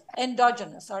themselves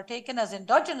endogenous, are taken as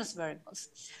endogenous variables.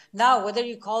 Now, whether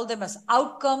you call them as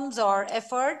outcomes or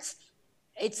efforts,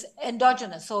 it's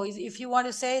endogenous. So if you want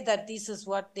to say that this is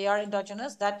what they are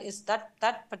endogenous,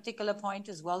 that particular point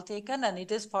is well taken, and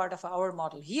it is part of our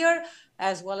model here,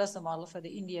 as well as the model for the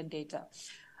Indian data.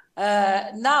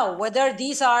 Now, whether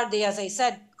these are as I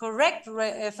said, correct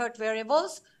effort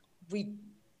variables,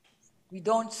 we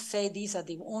don't say these are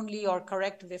the only or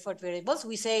correct effort variables.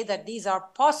 We say that these are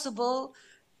possible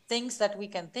things that we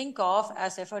can think of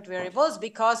as effort variables,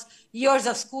 because years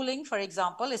of schooling, for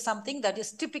example, is something that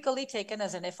is typically taken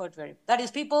as an effort variable. That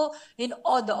is, people in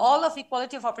all of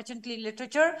equality of opportunity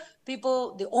literature,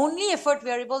 the only effort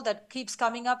variable that keeps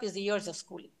coming up is the years of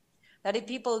schooling. That if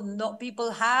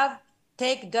people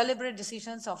take deliberate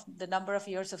decisions of the number of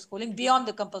years of schooling, beyond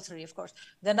the compulsory, of course.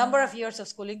 The number of years of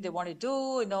schooling they want to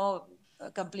do,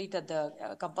 complete at the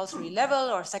compulsory level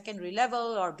or secondary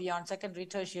level or beyond secondary,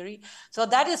 tertiary. So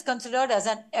that is considered as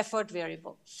an effort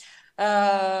variable.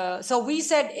 So we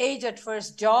said age at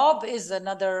first job is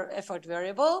another effort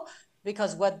variable,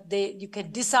 because you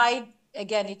can decide.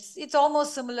 Again, it's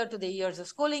almost similar to the years of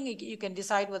schooling. You can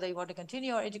decide whether you want to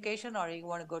continue your education or you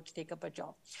want to go to take up a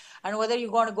job. And whether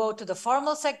you want to go to the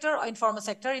formal sector or informal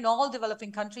sector. In all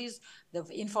developing countries, the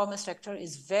informal sector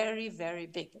is very, very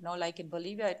big. Like in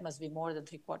Bolivia, it must be more than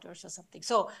 3/4 or something.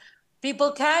 So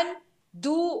people can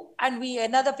do, and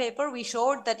another paper, we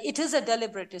showed that it is a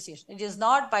deliberate decision. It is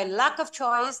not by lack of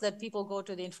choice that people go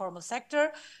to the informal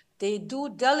sector. They do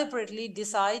deliberately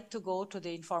decide to go to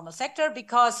the informal sector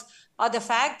because of the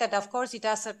fact that, of course, it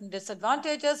has certain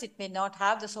disadvantages. It may not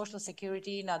have the social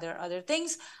security and other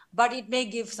things, but it may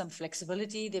give some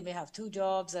flexibility. They may have 2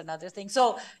 jobs and other things.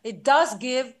 So it does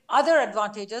give other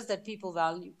advantages that people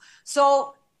value.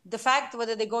 So the fact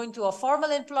whether they go into a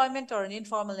formal employment or an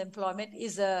informal employment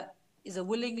is a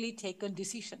willingly taken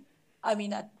decision.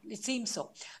 It seems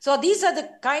so. So these are the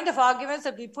kind of arguments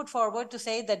that we put forward to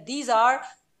say that these are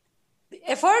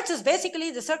efforts is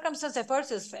basically the circumstance.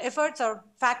 Efforts are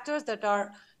factors that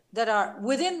are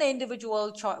within the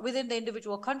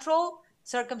individual control.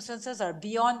 Circumstances are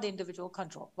beyond the individual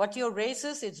control. What your race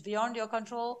is, it's beyond your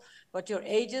control. What your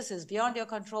age is beyond your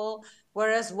control.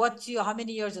 Whereas how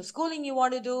many years of schooling you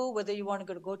want to do, whether you want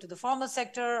to go to the formal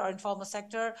sector or informal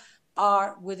sector,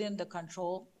 are within the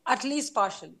control, at least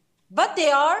partially. But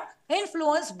they are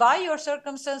influenced by your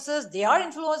circumstances. They are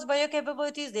influenced by your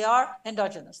capabilities. They are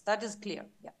endogenous. That is clear.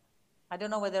 Yeah. I don't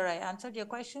know whether I answered your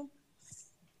question.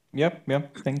 Yep.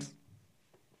 Thanks.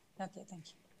 Okay, thank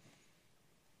you.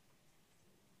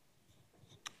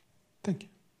 Thank you.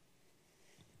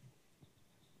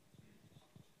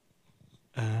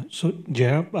 So,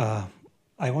 Jaya,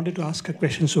 I wanted to ask a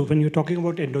question. So when you're talking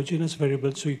about endogenous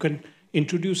variables, so you can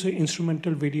introduce an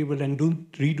instrumental variable and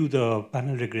redo the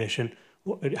panel regression.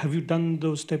 Have you done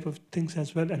those type of things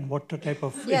as well? And what type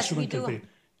of instrumental variable?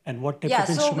 And what type of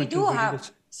instrumental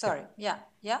variables?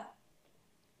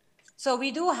 So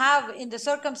we do have in the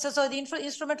circumstances, so the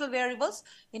instrumental variables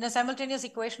in a simultaneous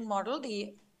equation model,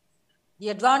 the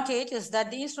advantage is that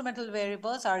the instrumental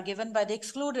variables are given by the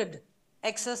excluded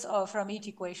x's from each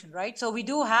equation, right? So we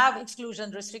do have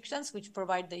exclusion restrictions which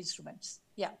provide the instruments.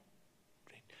 Yeah.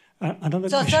 Another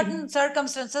so question. Certain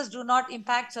circumstances do not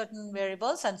impact certain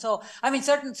variables, and so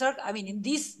in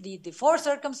these the 4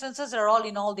 circumstances are all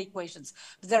in all the equations.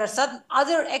 There are certain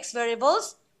other x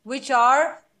variables which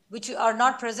are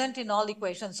not present in all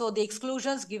equations. So the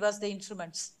exclusions give us the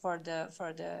instruments for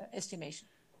the estimation.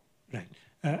 Right.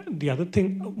 The other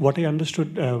thing, what I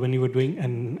understood when you were doing,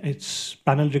 and it's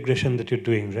panel regression that you're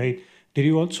doing, right? Did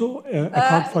you also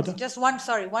account for the... Just one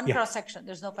cross-section.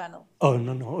 There's no panel. Oh,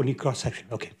 no, only cross-section.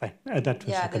 Okay, fine. That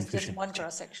was the confusion. There's just one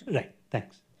cross-section. Right,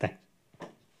 thanks.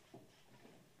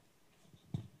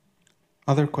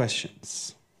 Other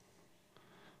questions?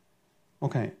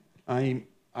 Okay, I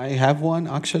have one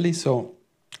actually. So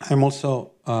I'm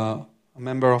also a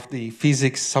member of the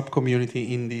physics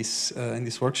subcommunity in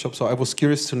this workshop. So I was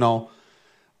curious to know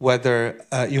whether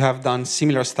you have done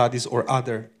similar studies or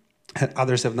other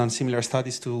others have done similar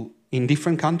studies in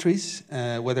different countries,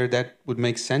 whether that would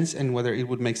make sense and whether it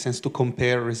would make sense to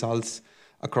compare results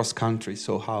across countries.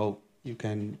 So how you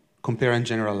can compare and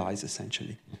generalize,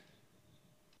 essentially.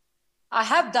 I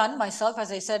have done myself,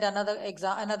 as I said,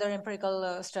 another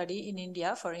empirical study in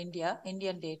India for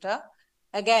Indian data.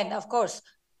 Again, of course,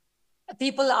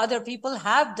 other people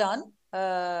have done.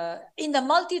 In the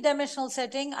multidimensional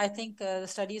setting, I think the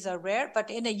studies are rare, but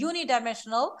in a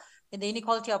unidimensional, in the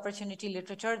inequality opportunity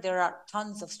literature, there are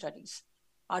tons of studies.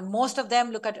 And most of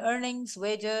them look at earnings,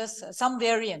 wages, some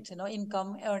variant,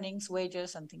 income, earnings,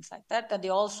 wages, and things like that. And they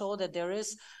all show that there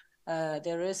is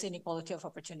inequality of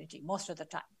opportunity most of the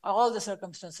time. Most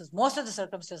of the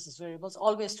circumstances variables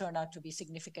always turn out to be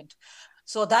significant.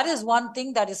 So that is one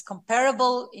thing that is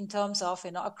comparable in terms of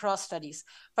across studies.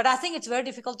 But I think it's very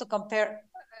difficult to compare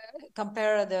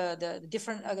the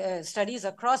different studies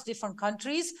across different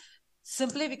countries,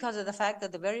 simply because of the fact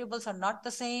that the variables are not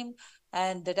the same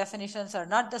and the definitions are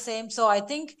not the same. So I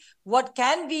think what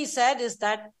can be said is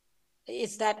that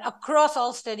across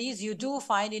all studies, you do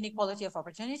find inequality of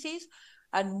opportunities.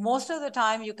 And most of the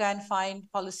time, you can find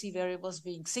policy variables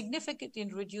being significant in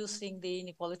reducing the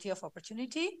inequality of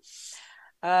opportunity.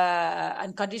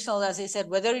 And conditional, as I said,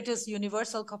 whether it is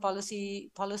universal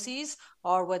policies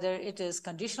or whether it is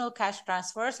conditional cash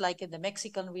transfers, like in the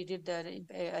Mexican, we did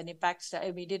an impact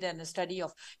study. We did a study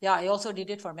of, I also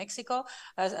did it for Mexico,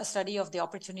 a study of the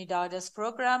Oportunidades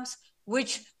programs,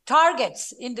 which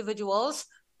targets individuals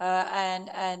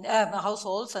and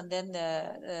households, and then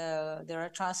there are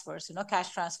transfers,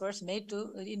 cash transfers made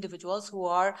to individuals who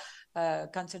are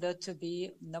considered to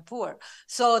be poor.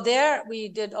 So there we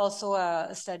did also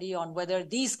a study on whether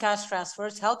these cash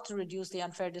transfers help to reduce the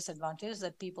unfair disadvantage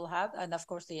that people have, and of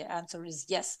course the answer is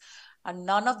yes. And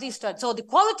none of these studies. So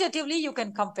qualitatively you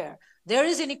can compare. There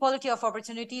is inequality of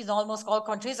opportunities in almost all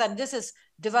countries, and this is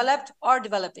developed or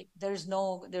developing. There's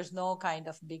no kind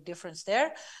of big difference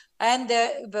there. And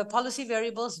the policy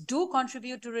variables do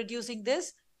contribute to reducing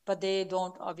this, but they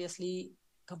don't obviously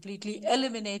completely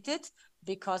eliminate it,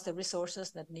 because the resources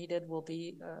that needed will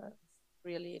be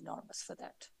really enormous for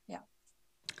that. Yeah.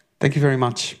 Thank you very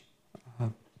much.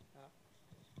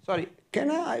 Sorry, can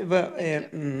I have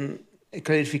a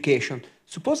clarification?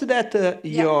 Suppose that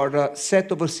your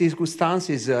set of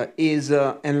circumstances is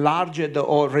enlarged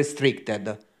or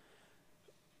restricted.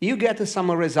 You get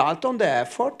some result on the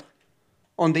effort,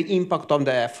 on the impact on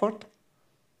the effort?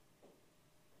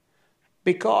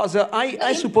 Because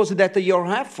I suppose that your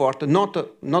effort,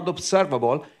 not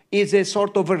observable, is a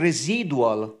sort of a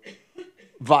residual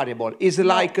variable. Is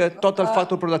like total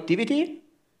factor productivity?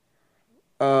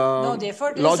 No, the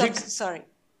effort logic? is, sorry.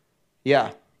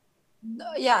 Yeah.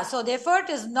 Yeah, so the effort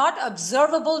is not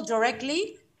observable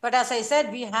directly, but as I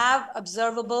said, we have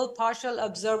partial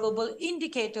observable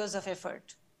indicators of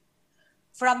effort.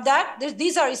 From that,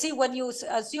 these are, you see, when you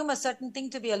assume a certain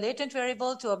thing to be a latent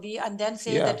variable and then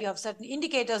say that you have certain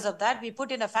indicators of that, we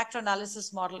put in a factor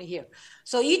analysis model here.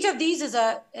 So each of these is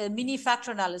a mini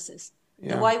factor analysis.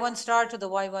 The Y1 star to the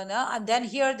Y1, and then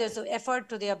here there's an effort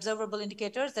to the observable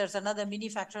indicators. There's another mini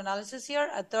factor analysis here,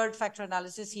 a third factor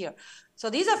analysis here. So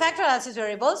these are factor analysis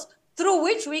variables through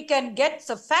which we can get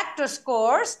the factor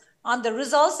scores on the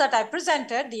results that I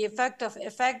presented, the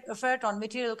effect on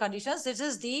material conditions. This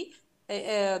is the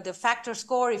factor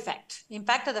score effect,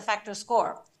 impact of the factor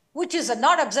score, which is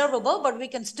not observable, but we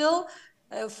can still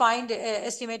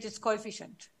estimate its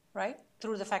coefficient, right?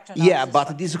 Through the factor analysis. Yeah,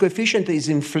 but this coefficient is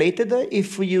inflated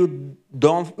if you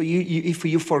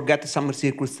forget some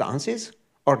circumstances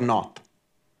or not.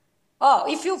 Oh,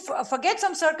 if you forget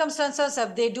some circumstances,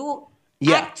 if they do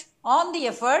act on the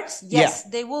efforts, yes,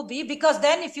 they will be, because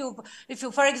then if you,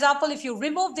 for example, if you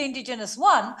remove the indigenous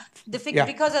one,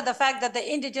 because of the fact that the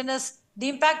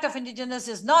impact of indigenous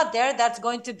is not there, that's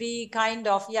going to be kind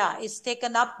of, it's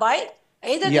taken up by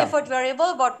either the effort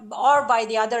variable or by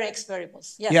the other X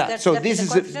variables. Yes, that's so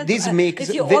this makes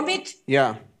if you omit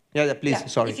please,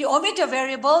 sorry. If you omit a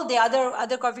variable, the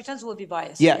other coefficients will be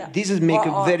biased. This is make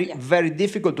it very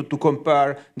difficult to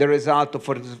compare the result of,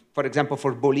 for example,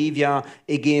 for Bolivia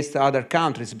against other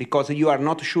countries, because you are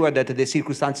not sure that the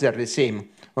circumstances are the same.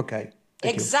 Okay.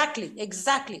 Exactly.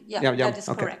 Yeah, that is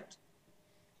correct.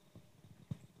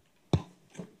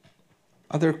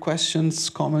 Other questions,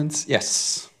 comments?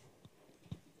 Yes.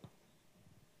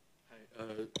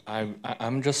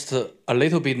 I'm just a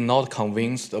little bit not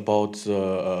convinced about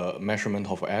the measurement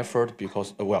of effort,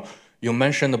 because, you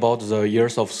mentioned about the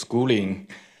years of schooling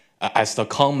as the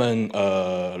common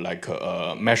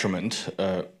measurement.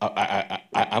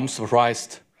 I'm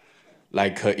surprised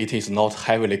it is not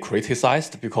heavily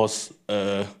criticized, because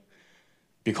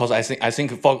because I think I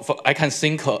can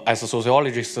think as a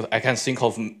sociologist, I can think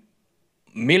of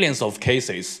millions of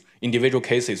cases, individual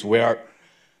cases where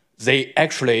the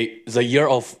year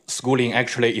of schooling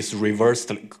actually is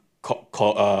reversed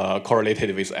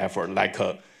correlated with effort. Like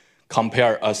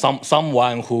compare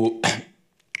someone who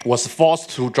was forced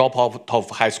to drop out of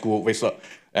high school with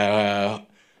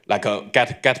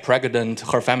get pregnant,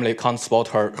 her family can't support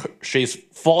her. She's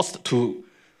forced to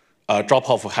drop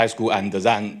out of high school and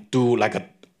then do like a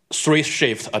 3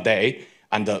 shifts a day,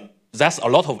 and that's a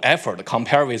lot of effort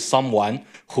compared with someone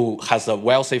who has a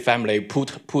wealthy family,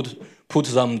 put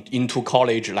them into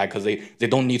college, like they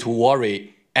don't need to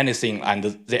worry anything, and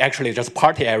they actually just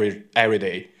party every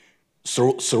day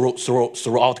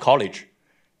throughout college.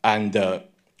 And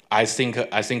I think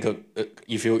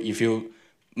if you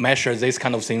measure these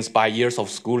kind of things by years of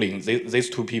schooling, these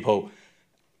two people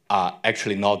are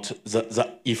actually not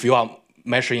if you are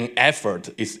measuring effort,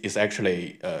 is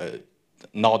actually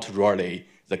not really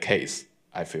the case,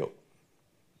 I feel.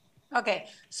 Okay,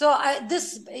 so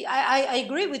I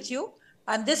agree with you,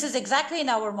 and this is exactly in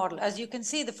our model. As you can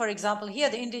see, for example, here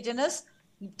the indigenous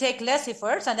take less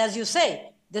efforts, and as you say,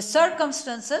 the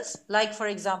circumstances, like for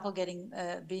example,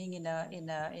 being in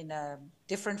a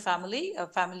different family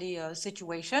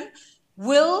situation,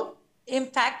 will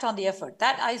impact on the effort.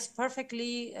 That is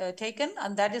perfectly taken,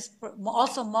 and that is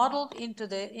also modeled into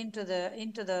the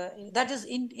that is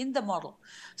in the model.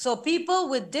 So people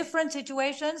with different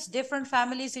situations, different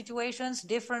family situations,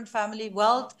 different family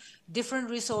wealth, different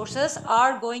resources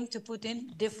are going to put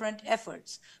in different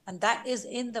efforts, and that is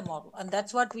in the model. And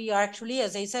that's what we are actually,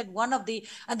 as I said, one of the,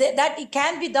 and that it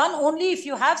can be done only if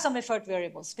you have some effort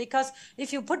variables, because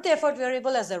if you put the effort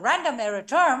variable as a random error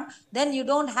term, then you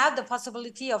don't have the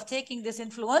possibility of taking this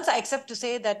influence, except to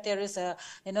say that there is a,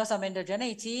 some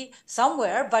endogeneity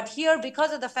somewhere. But here,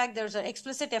 because of the fact there's an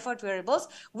explicit effort variables,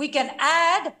 we can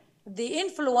add the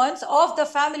influence of the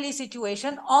family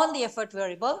situation on the effort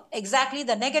variable, exactly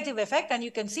the negative effect, and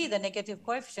you can see the negative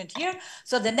coefficient here.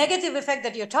 So the negative effect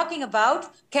that you're talking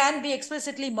about can be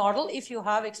explicitly modeled if you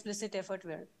have explicit effort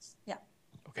variables. Yeah.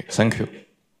 Okay, thank you.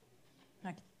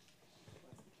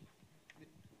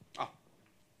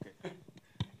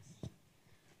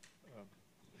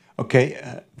 Okay,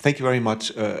 thank you very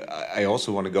much. I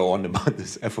also want to go on about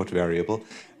this effort variable.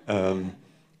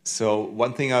 So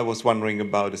one thing I was wondering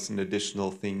about as an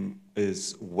additional thing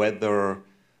is whether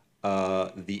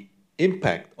the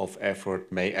impact of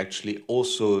effort may actually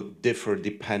also differ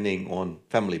depending on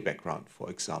family background,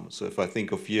 for example. So if I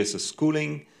think of years of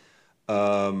schooling,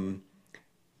 well,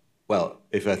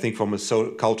 if I think from a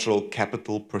cultural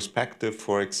capital perspective,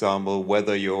 for example,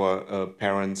 whether your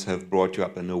parents have brought you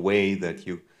up in a way that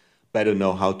you better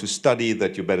know how to study,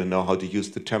 that you better know how to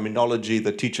use the terminology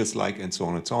that teachers like, and so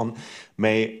on and so on,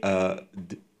 may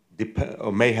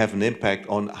have an impact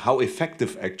on how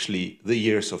effective actually the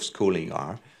years of schooling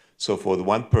are. So for the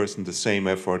one person, the same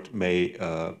effort may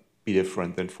be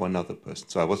different than for another person.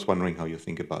 So I was wondering how you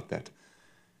think about that.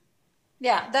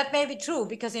 Yeah, that may be true,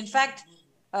 because in fact,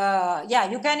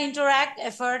 you can interact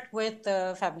effort with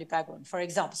family background, for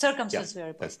example, circumstance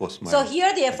variables. So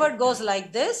here the effort goes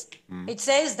like this. It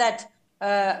says that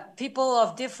people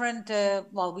of different,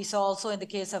 well, we saw also in the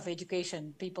case of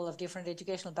education, people of different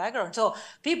educational background. So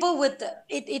people with,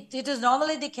 it is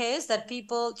normally the case that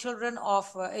children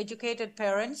of educated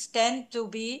parents tend to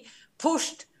be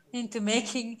pushed into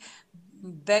making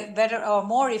better or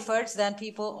more efforts than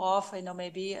people of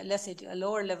maybe a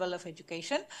lower level of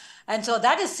education, and so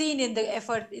that is seen in the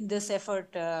effort in this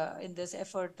effort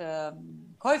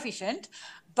coefficient.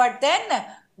 But then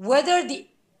whether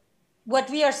what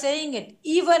we are saying it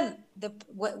even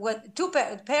two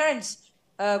parents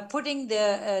pushing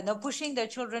their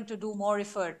children to do more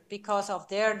effort because of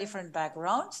their different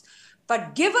backgrounds,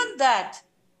 but given that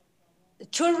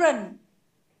children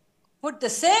put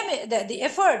the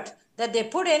effort that they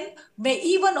put in may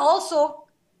even also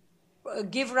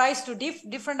give rise to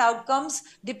different outcomes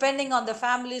depending on the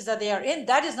families that they are in.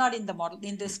 That is not in the model,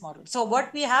 in this model. So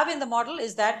what we have in the model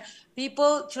is that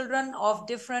children of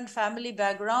different family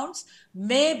backgrounds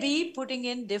may be putting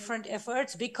in different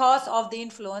efforts because of the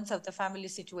influence of the family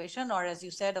situation, or as you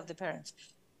said, of the parents.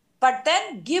 But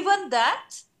then given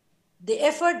that, the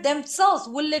effort themselves,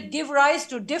 will it give rise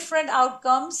to different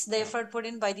outcomes? The effort put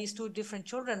in by these two different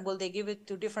children, will they give it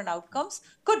to different outcomes?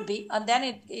 Could be. And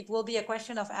then it will be a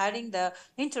question of adding the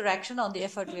interaction on the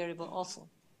effort variable also.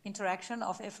 Interaction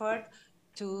of effort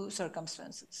to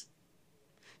circumstances.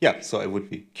 Yeah, so I would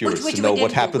be curious to know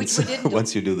what happens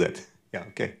once you do that. Yeah,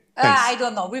 okay. I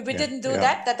don't know. We didn't do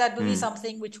that. That would be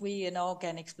something which we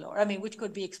can explore. I mean, which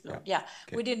could be explored. Yeah,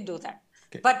 okay. We didn't do that.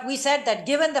 Okay. But we said that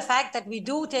given the fact that we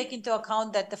do take into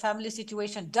account that the family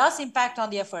situation does impact on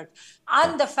the effort,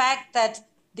 and the fact that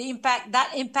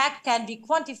that impact can be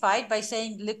quantified by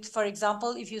saying, look, for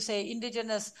example, if you say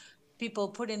indigenous people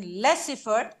put in less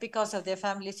effort because of their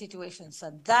family situation,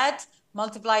 so that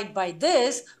multiplied by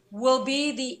this will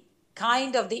be the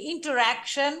kind of the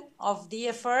interaction of the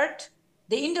effort,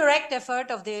 the indirect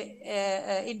effort of the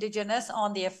indigenous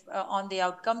on the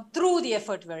outcome through the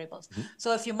effort variables. Mm-hmm.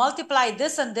 So if you multiply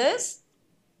this and this,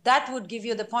 that would give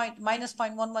you the point minus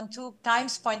 0.112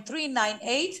 times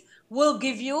 0.398 will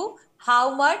give you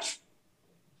how much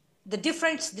the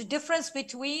difference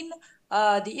between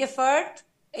the effort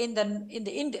in the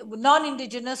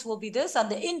non-indigenous will be this, and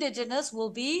the indigenous will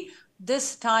be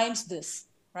this times this,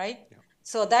 right? Yeah.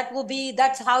 So that will be,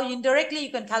 that's how indirectly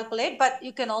you can calculate, but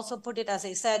you can also put it, as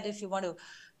I said, if you want to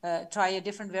try a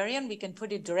different variant, we can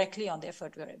put it directly on the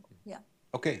effort variable. Yeah.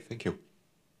 Okay, thank you.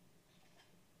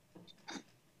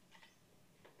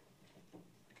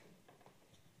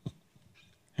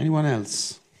 Anyone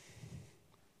else?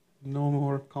 No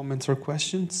more comments or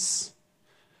questions?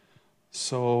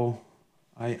 So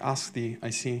I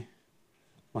see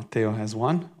Matteo has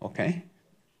one, okay.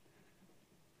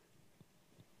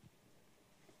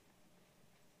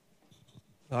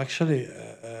 Actually,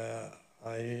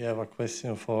 I have a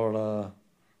question for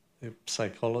the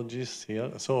psychologists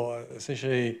here. So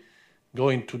essentially,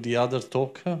 going to the other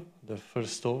talk, the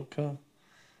first talk,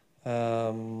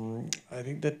 I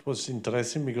think that was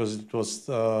interesting because it was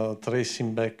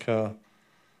tracing back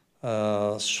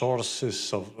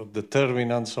sources of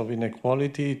determinants of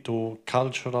inequality to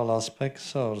cultural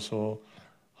aspects, also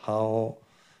how,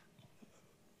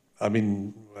 I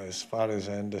mean, as far as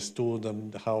I understood,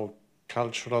 how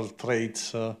cultural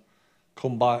traits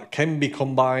can be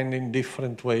combined in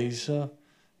different ways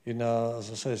in a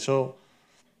society. So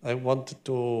I wanted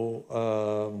to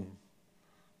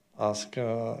ask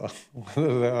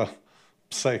whether there are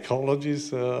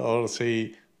psychologists or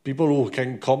say people who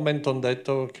can comment on that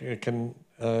or can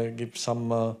give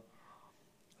some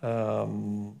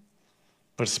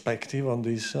perspective on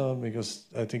this, because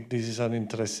I think this is an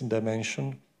interesting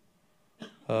dimension.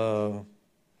 Of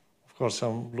course,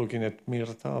 I'm looking at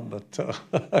Mirta, but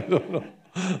I don't know.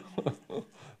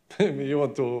 Maybe you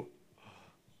want to...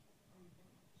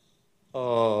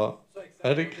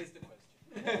 Eric?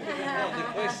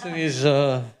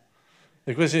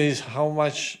 The question is how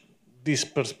much this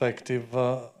perspective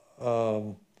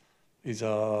is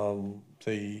a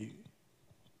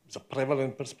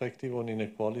prevalent perspective on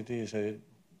inequality.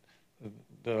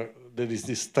 There is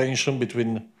this tension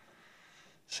between,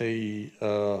 say,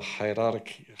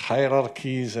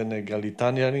 hierarchies and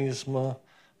egalitarianism,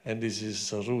 and this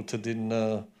is rooted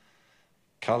in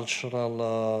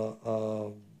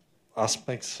cultural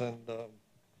aspects. And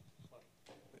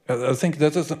I think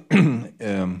that is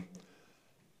an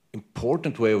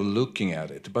important way of looking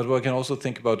at it, but we can also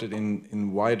think about it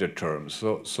in wider terms.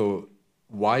 So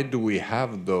why do we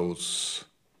have those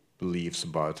beliefs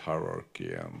about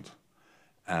hierarchy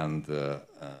and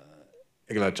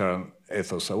egalitarian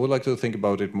ethos? I would like to think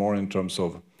about it more in terms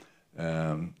of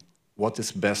what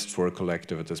is best for a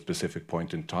collective at a specific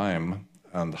point in time,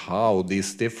 and how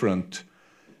these different,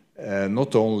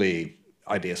 not only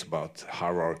ideas about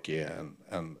hierarchy and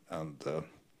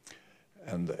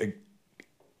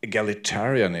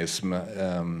egalitarianism,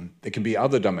 there can be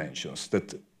other dimensions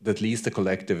that leads the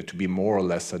collective to be more or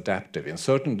less adaptive. In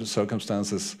certain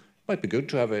circumstances, it might be good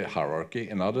to have a hierarchy.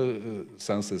 In other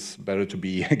senses, better to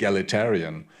be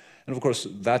egalitarian. And of course,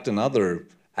 that and other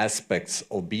aspects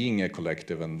of being a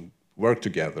collective and work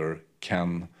together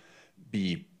can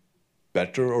be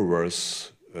better or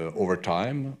worse over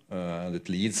time, and it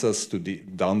leads us to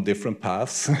down different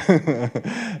paths.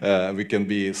 We can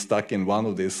be stuck in one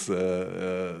of these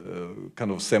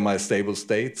kind of semi-stable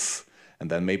states, and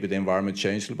then maybe the environment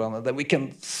changes a little bit, and then we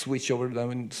can switch over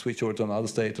to another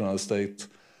state,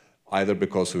 either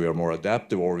because we are more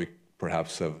adaptive or we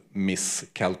perhaps have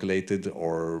miscalculated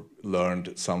or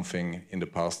learned something in the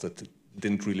past that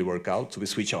didn't really work out, so we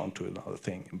switch on to another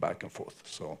thing and back and forth.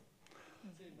 So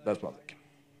that's one thing.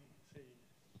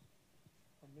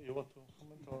 You want to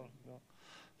comment or no?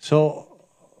 So,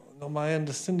 no, my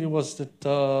understanding was that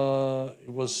it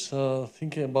was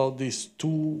thinking about these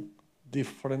two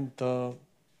different,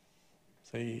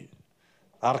 say,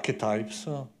 archetypes,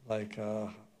 like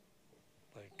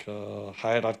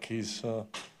hierarchies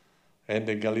and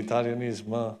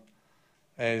egalitarianism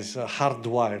as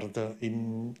hardwired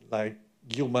in like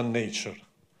human nature.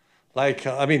 Like,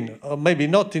 I mean, maybe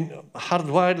not in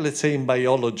hardwired, let's say in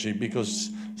biology,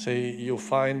 because say you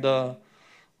find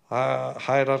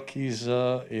hierarchies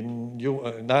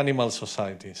in animal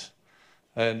societies.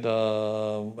 And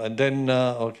then,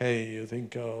 okay, you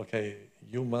think, okay,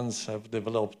 humans have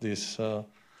developed this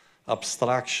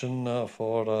abstraction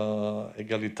for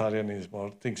egalitarianism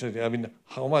or things like that. I mean,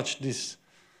 how much this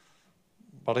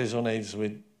resonates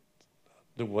with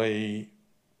the way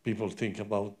people think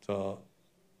about,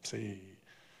 say,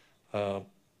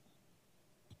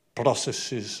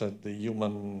 processes at the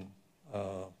human,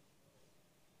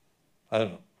 I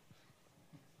don't know.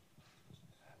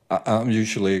 I'm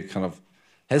usually kind of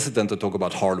hesitant to talk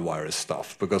about hardwire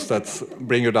stuff because that's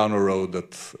bring you down a road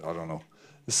that, I don't know.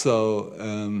 So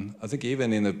I think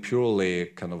even in a purely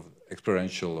kind of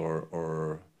experiential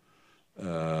or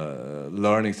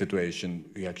learning situation,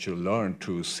 we actually learn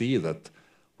to see that,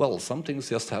 well, some things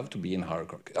just have to be in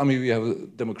hierarchy. I mean, we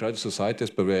have democratic societies,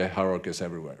 but we have hierarchies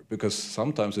everywhere because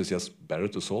sometimes it's just better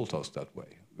to solve tasks that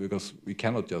way because we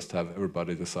cannot just have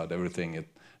everybody decide everything at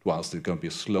once. It can be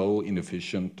slow,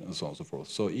 inefficient, and so on and so forth.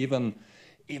 So even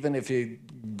if you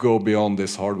go beyond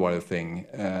this hardwire thing,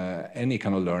 any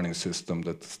kind of learning system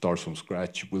that starts from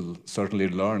scratch will certainly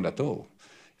learn that, oh,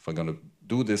 if I'm going to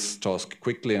do this task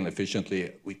quickly and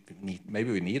efficiently,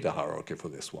 maybe we need a hierarchy for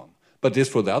this one. But this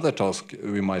for the other task,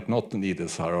 we might not need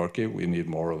this hierarchy. We need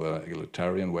more of an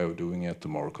egalitarian way of doing it, a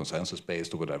more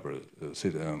consensus-based or whatever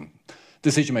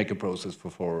decision-making process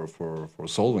for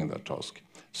solving that task.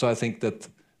 So I think that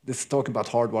this talk about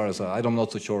hardwires, I'm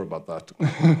not so sure about that.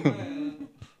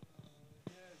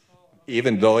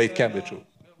 Even though it can be true.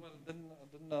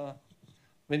 Well,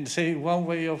 I mean, say one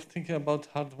way of thinking about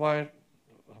hardwire,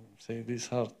 say this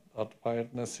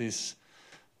hardwiredness is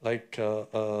like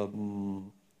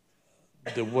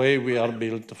the way we are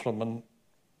built from a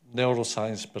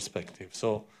neuroscience perspective.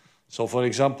 So for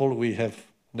example, we have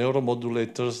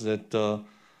neuromodulators that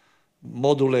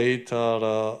modulate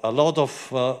a lot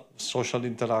of social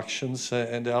interactions,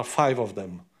 and there are 5 of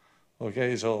them.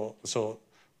 Okay, so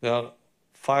there are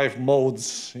 5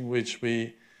 modes in which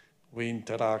we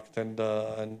interact and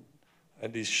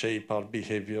this shape our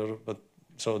behavior. But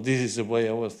so this is the way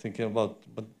I was thinking about.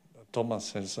 But Thomas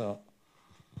says.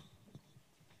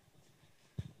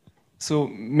 So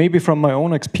maybe from my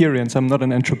own experience, I'm not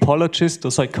an anthropologist or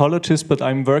psychologist, but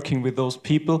I'm working with those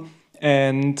people.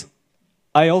 And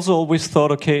I also always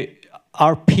thought, okay,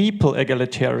 are people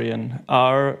egalitarian?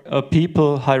 Are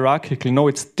people hierarchical? No,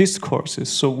 it's discourses.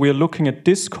 So we're looking at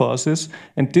discourses,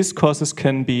 and discourses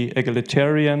can be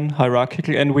egalitarian,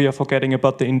 hierarchical, and we are forgetting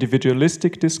about the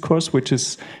individualistic discourse, which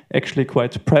is actually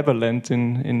quite prevalent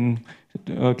in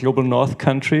global north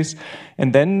countries.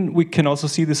 And then we can also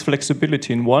see this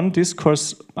flexibility. In one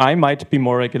discourse, I might be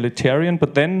more egalitarian,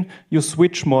 but then you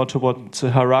switch more towards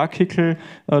a hierarchical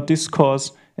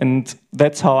discourse. And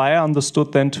that's how I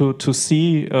understood then to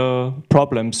see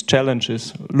problems,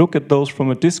 challenges. Look at those from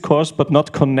a discourse, but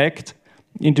not connect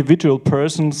individual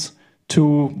persons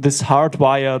to this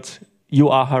hardwired, you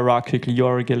are hierarchical, you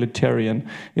are egalitarian.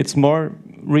 It's more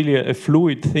really a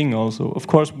fluid thing also. Of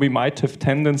course, we might have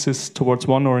tendencies towards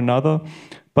one or another,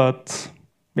 but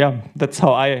yeah, that's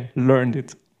how I learned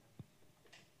it.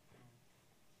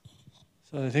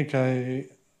 So I think I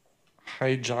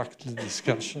hijacked the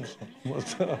discussion.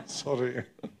 Sorry.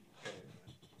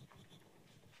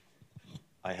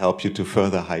 I help you to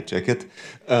further hijack it.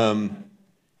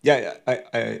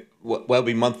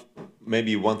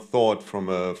 Maybe one thought from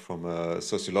a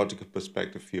sociological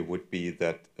perspective here would be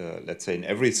that, let's say in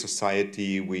every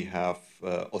society we have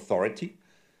authority.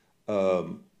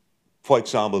 For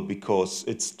example, because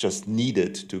it's just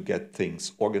needed to get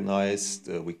things organized.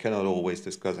 We cannot always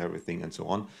discuss everything and so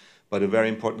on. But a very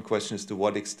important question is to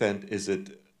what extent is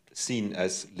it seen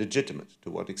as legitimate? To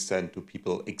what extent do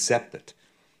people accept it?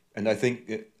 And I think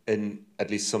at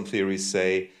least some theories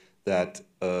say that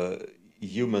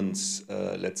humans,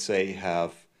 let's say,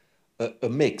 have a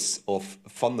mix of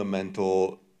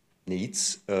fundamental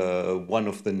needs. One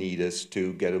of the needs is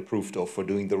to get approved of for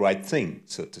doing the right thing,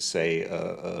 so to say,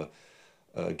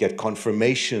 get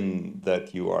confirmation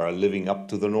that you are living up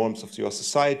to the norms of your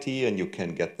society, and you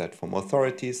can get that from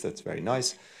authorities. That's very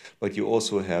nice. But you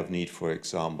also have need, for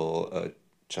example,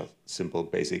 just simple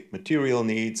basic material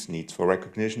needs for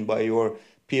recognition by your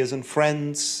peers and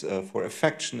friends, for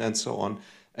affection and so on.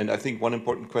 And I think one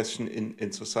important question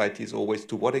in society is always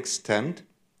to what extent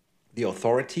the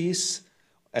authorities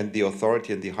and the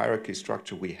authority and the hierarchy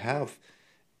structure we have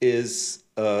is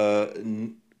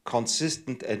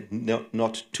consistent and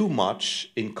not too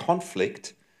much in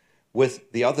conflict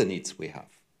with the other needs we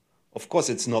have. Of course,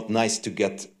 it's not nice to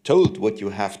get told what you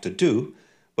have to do,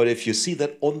 but if you see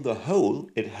that on the whole,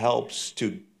 it helps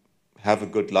to have a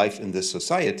good life in this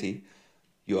society,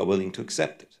 you are willing to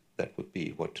accept it. That would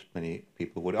be what many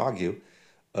people would argue.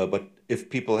 But if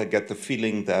people get the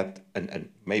feeling that, and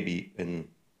maybe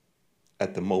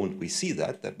at the moment we see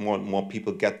that more and more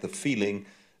people get the feeling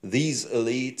these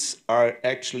elites are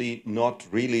actually not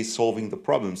really solving the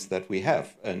problems that we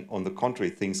have, and on the contrary,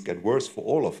 things get worse for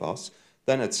all of us,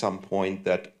 then at some point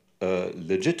that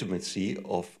legitimacy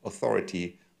of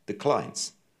authority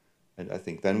declines. And I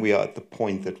think then we are at the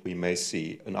point that we may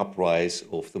see an uprise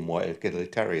of the more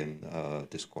egalitarian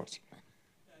discourse.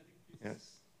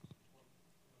 Yes.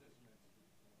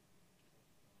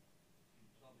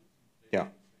 Yeah.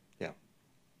 Yeah.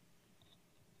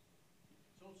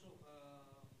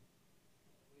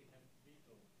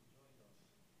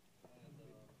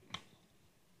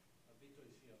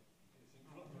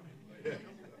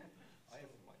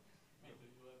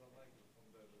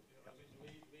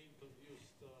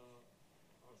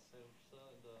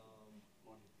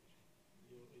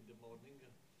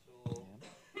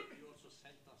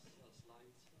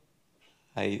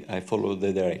 I follow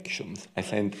the directions.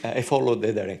 I follow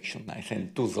the direction. I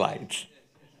sent 2 slides.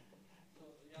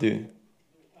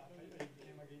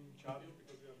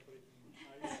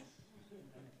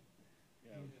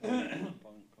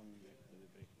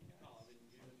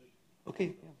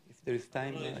 Okay, if there is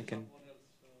time, I can.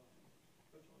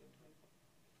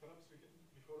 Perhaps we can,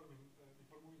 before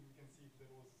moving, we can see if there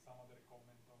was some other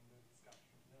comment on the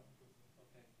discussion. Yeah, because,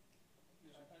 okay.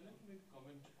 I'd like to make a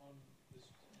comment on this.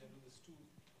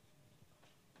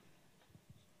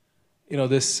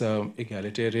 This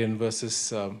egalitarian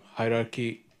versus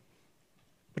hierarchy,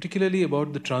 particularly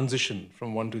about the transition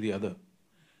from one to the other.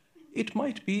 It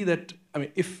might be that, I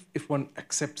mean, if one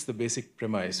accepts the basic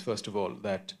premise, first of all,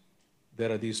 that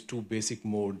there are these 2 basic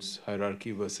modes,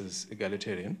 hierarchy versus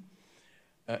egalitarian,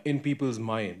 in people's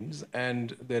minds,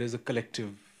 and there is a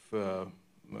collective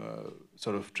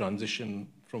sort of transition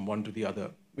from one to the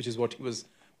other, which is what he was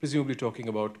presumably talking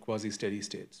about, quasi-steady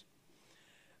states.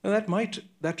 Now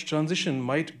that transition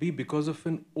might be because of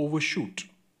an overshoot.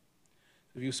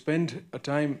 If you spend a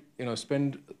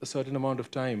certain amount of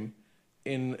time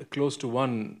in close to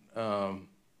one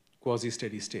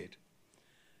quasi-steady state,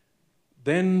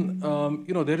 then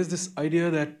there is this idea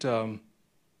that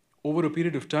over a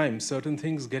period of time, certain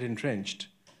things get entrenched,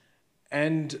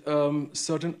 and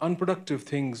certain unproductive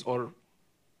things or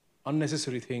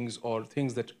unnecessary things or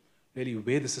things that really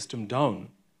weigh the system down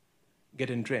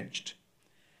get entrenched.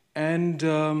 And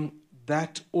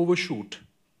that overshoot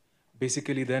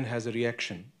basically then has a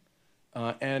reaction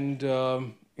and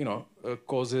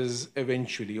causes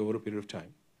eventually, over a period of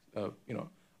time,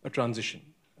 a transition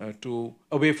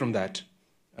away from that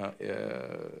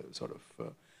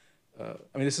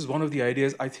this is one of the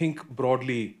ideas, I think,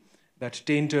 broadly, that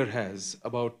Tainter has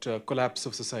about collapse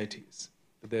of societies,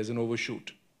 that there's an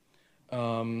overshoot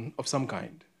of some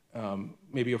kind,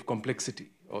 maybe of complexity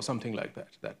or something like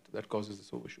that causes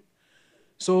this overshoot.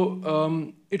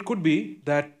 So it could be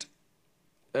that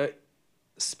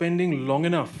spending long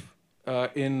enough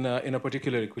in a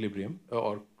particular equilibrium,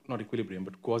 or not equilibrium,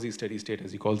 but quasi-steady state,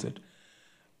 as he calls it,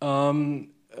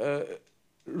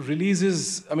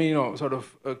 releases,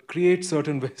 creates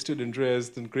certain vested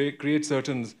interests and creates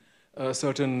certain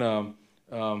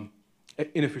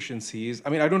inefficiencies.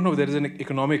 I don't know if there is an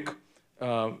economic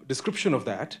description of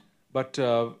that, but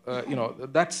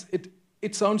that's it.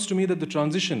 It sounds to me that the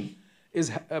transition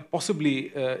is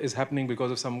possibly is happening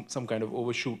because of some kind of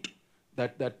overshoot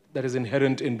that is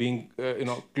inherent in being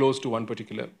close to one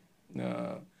particular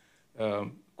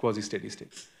quasi-steady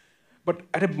state. But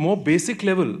at a more basic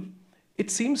level, it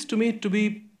seems to me to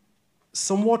be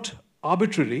somewhat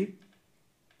arbitrary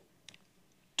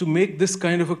to make this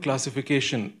kind of a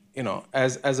classification,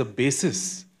 as a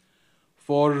basis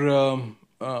for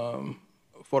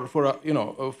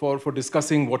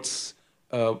discussing what's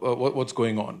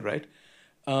going on, right?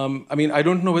 I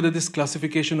don't know whether this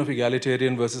classification of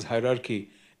egalitarian versus hierarchy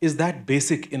is that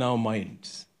basic in our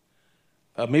minds.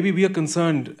 Maybe we are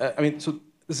concerned. So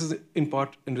this is in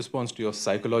part in response to your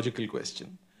psychological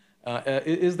question.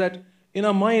 Is that in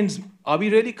our minds, are we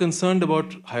really concerned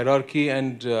about hierarchy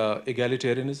and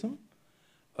egalitarianism?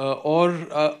 Or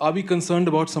are we concerned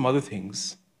about some other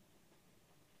things?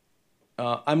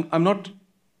 I'm not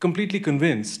completely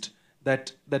convinced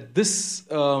that this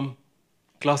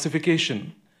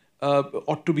classification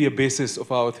ought to be a basis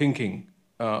of our thinking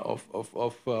of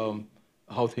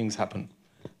how things happen.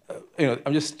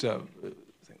 I'm just saying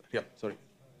that. Yeah, sorry.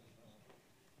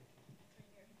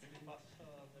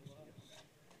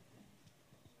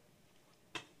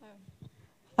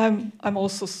 I'm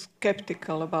also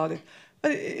skeptical about it,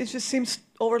 but it just seems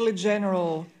overly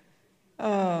general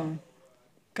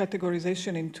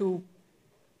categorization in two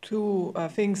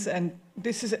things, and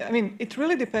this is, I mean, it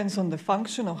really depends on the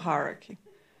function of hierarchy.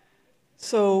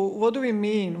 So what do we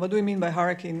mean? What do we mean by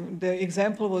hierarchy? The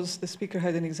example was, the speaker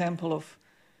had an example of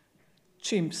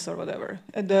chimps or whatever.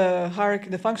 And the hierarchy,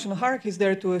 the function of hierarchy is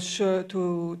there to assure,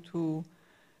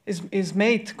 is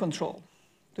mate control,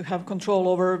 to have control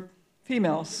over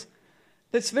females.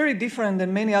 That's very different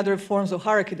than many other forms of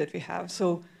hierarchy that we have.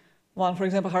 So one, for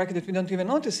example, hierarchy that we don't even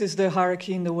notice is the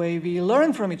hierarchy in the way we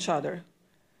learn from each other.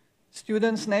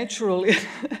 Students naturally,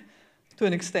 to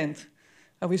an extent,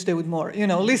 I wish they would more, you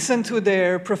know, listen to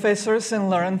their professors and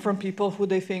learn from people who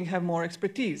they think have more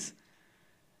expertise.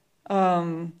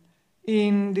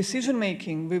 In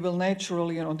decision-making, we will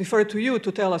naturally, you know, defer to you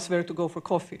to tell us where to go for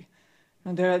coffee.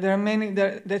 And there are many,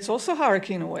 that's also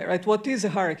hierarchy in a way, right? What is a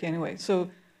hierarchy anyway? So,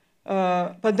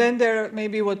 but then there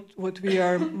maybe what we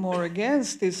are more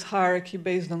against is hierarchy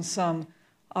based on some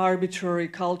arbitrary,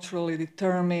 culturally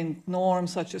determined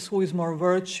norms, such as who is more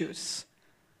virtuous,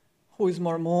 who is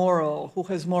more moral, who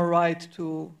has more right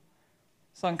to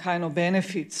some kind of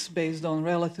benefits based on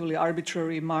relatively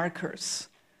arbitrary markers.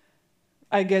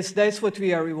 I guess that's what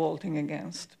we are revolting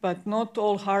against. But not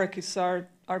all hierarchies are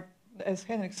as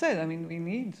Henrik said, I mean, we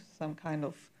need some kind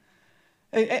of,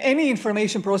 any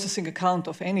information processing account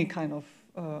of any kind of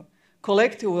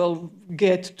collective will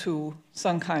get to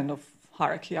some kind of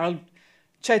hierarchy.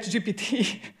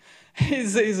 ChatGPT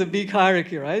is a big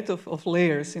hierarchy, right, of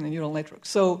layers in a neural network.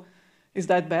 So is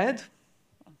that bad?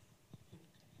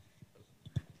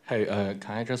 Hey,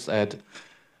 can I just add?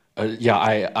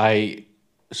 Yeah,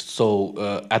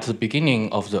 so at the beginning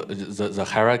of the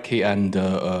hierarchy and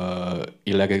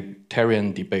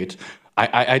egalitarian debate,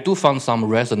 I do find some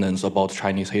resonance about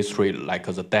Chinese history, like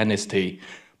the dynasty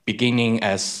beginning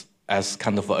as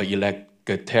kind of an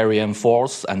egalitarian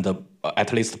force and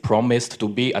at least promised to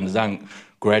be, and then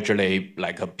gradually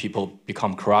like people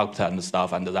become corrupt and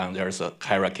stuff, and then there's a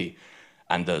hierarchy,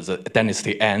 and the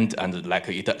dynasty end, and like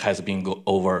it has been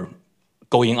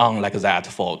going on like that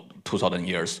for 2,000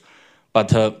 years.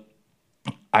 But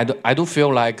I do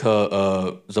feel like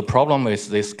the problem with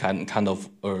this kind of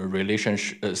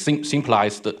relationship,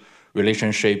 simplified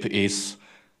relationship, is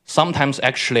sometimes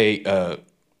actually,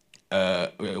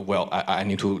 well, I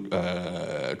need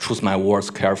to choose my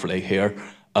words carefully here.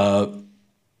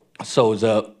 So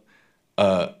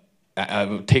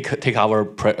take our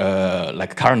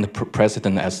like current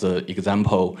president as the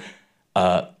example.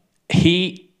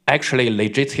 He actually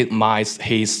legitimized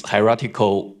his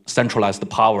hierarchical centralized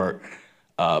power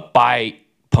by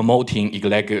promoting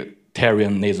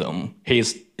egalitarianism.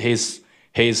 He's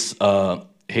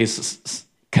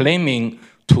claiming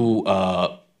to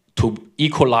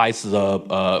equalize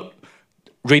the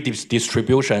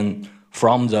redistribution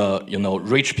from the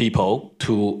rich people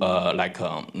to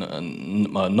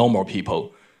normal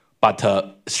people, but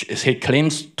he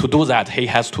claims to do that he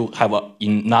has to have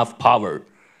enough power.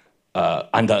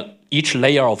 And each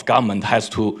layer of government has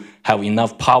to have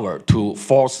enough power to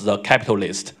force the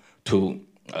capitalist to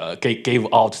give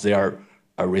out their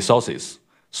resources.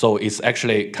 So it's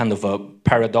actually kind of a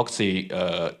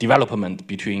paradoxical development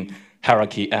between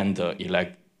hierarchy and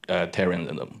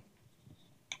egalitarianism.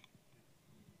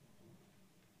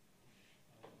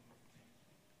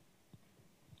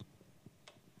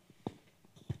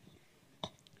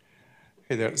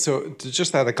 Hey there. So to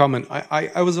just add a comment,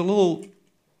 I was a little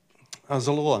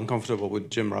uncomfortable with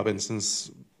Jim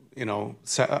Robinson's,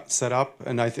 setup,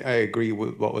 and I agree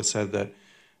with what was said, that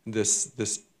this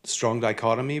strong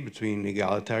dichotomy between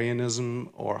egalitarianism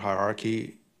or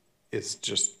hierarchy is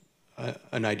just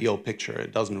an ideal picture.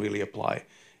 It doesn't really apply.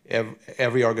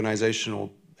 Every organization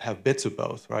will have bits of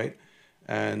both, right,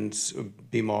 and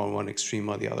be more on one extreme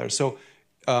or the other. So,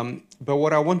 but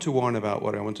what I want to warn about,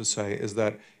 what I want to say, is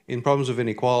that in problems of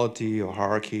inequality or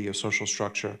hierarchy or social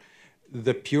structure,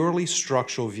 the purely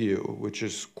structural view, which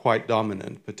is quite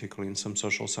dominant, particularly in some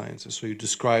social sciences, so you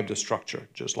described a structure,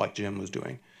 just like Jim was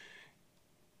doing,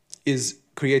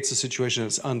 creates a situation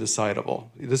that's undecidable.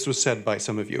 This was said by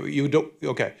some of you. You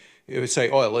say,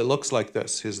 oh, it looks like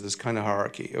this, here's this kind of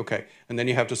hierarchy, okay. And then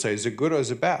you have to say, is it good or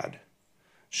is it bad?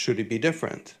 Should it be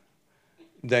different?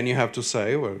 Then you have to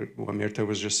say, what Mirta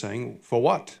was just saying, for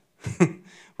what?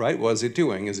 Right? What is it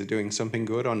doing? Is it doing something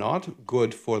good or not?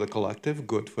 Good for the collective,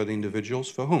 good for the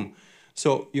individuals, for whom?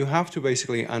 So you have to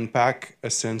basically unpack a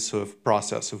sense of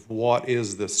process of what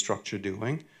is this structure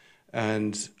doing,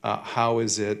 and how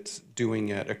is it doing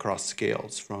it across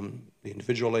scales, from the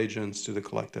individual agents to the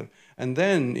collective. And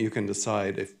then you can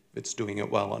decide if it's doing it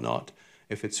well or not.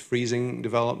 if it's freezing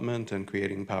development and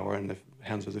creating power in the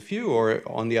hands of the few, or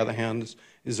on the other hand,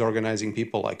 is organizing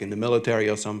people like in the military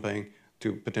or something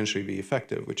to potentially be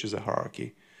effective, which is a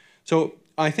hierarchy. So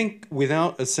I think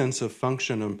without a sense of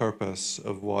function and purpose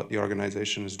of what the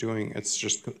organization is doing, it's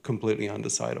just completely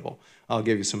undecidable. I'll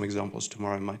give you some examples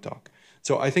tomorrow in my talk.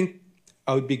 So I think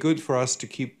it would be good for us to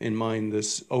keep in mind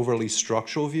this overly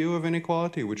structural view of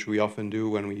inequality, which we often do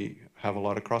when we have a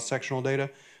lot of cross-sectional data,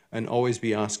 and always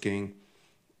be asking,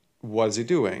 what is it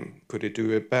doing? Could it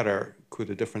do it better? Could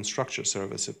a different structure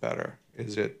service it better?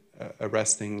 Is it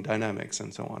arresting dynamics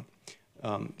and so on?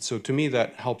 So to me,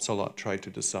 that helps a lot try to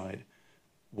decide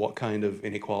what kind of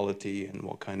inequality and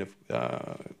what kind of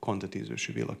quantities we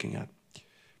should be looking at.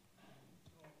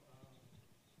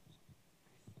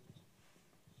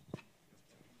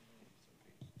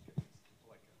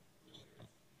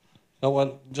 No,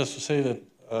 well, just to say that,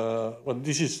 well,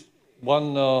 this is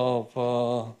one of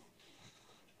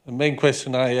the main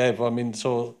question I have. I mean,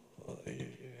 so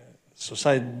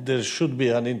society, there should be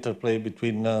an interplay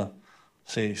between,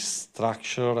 say,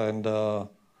 structure and, I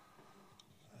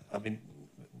mean,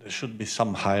 there should be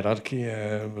some hierarchy,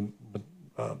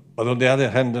 but on the other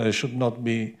hand, it should not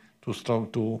be too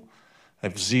strong to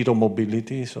have zero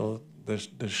mobility. So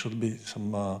there should be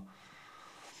some,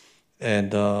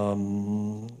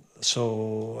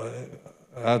 so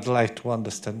I'd like to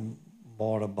understand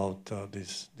more about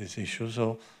this issue.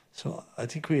 So I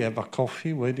think we have a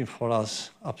coffee waiting for us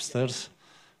upstairs.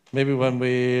 Maybe when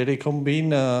we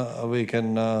reconvene, we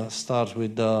can start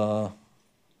with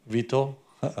Vito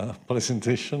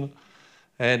presentation.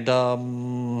 And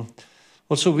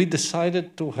also we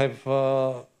decided to have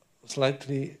a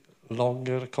slightly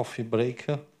longer coffee break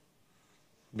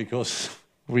because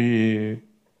we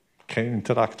can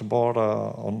interact more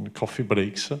on coffee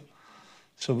breaks.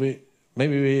 So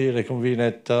maybe we reconvene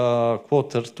at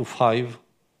 4:45.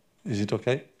 Is it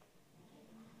okay?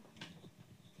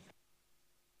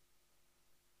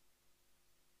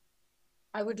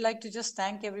 I would like to just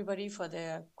thank everybody for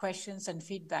their questions and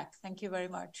feedback. Thank you very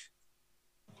much.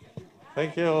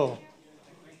 Thank you.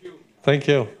 Thank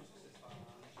you.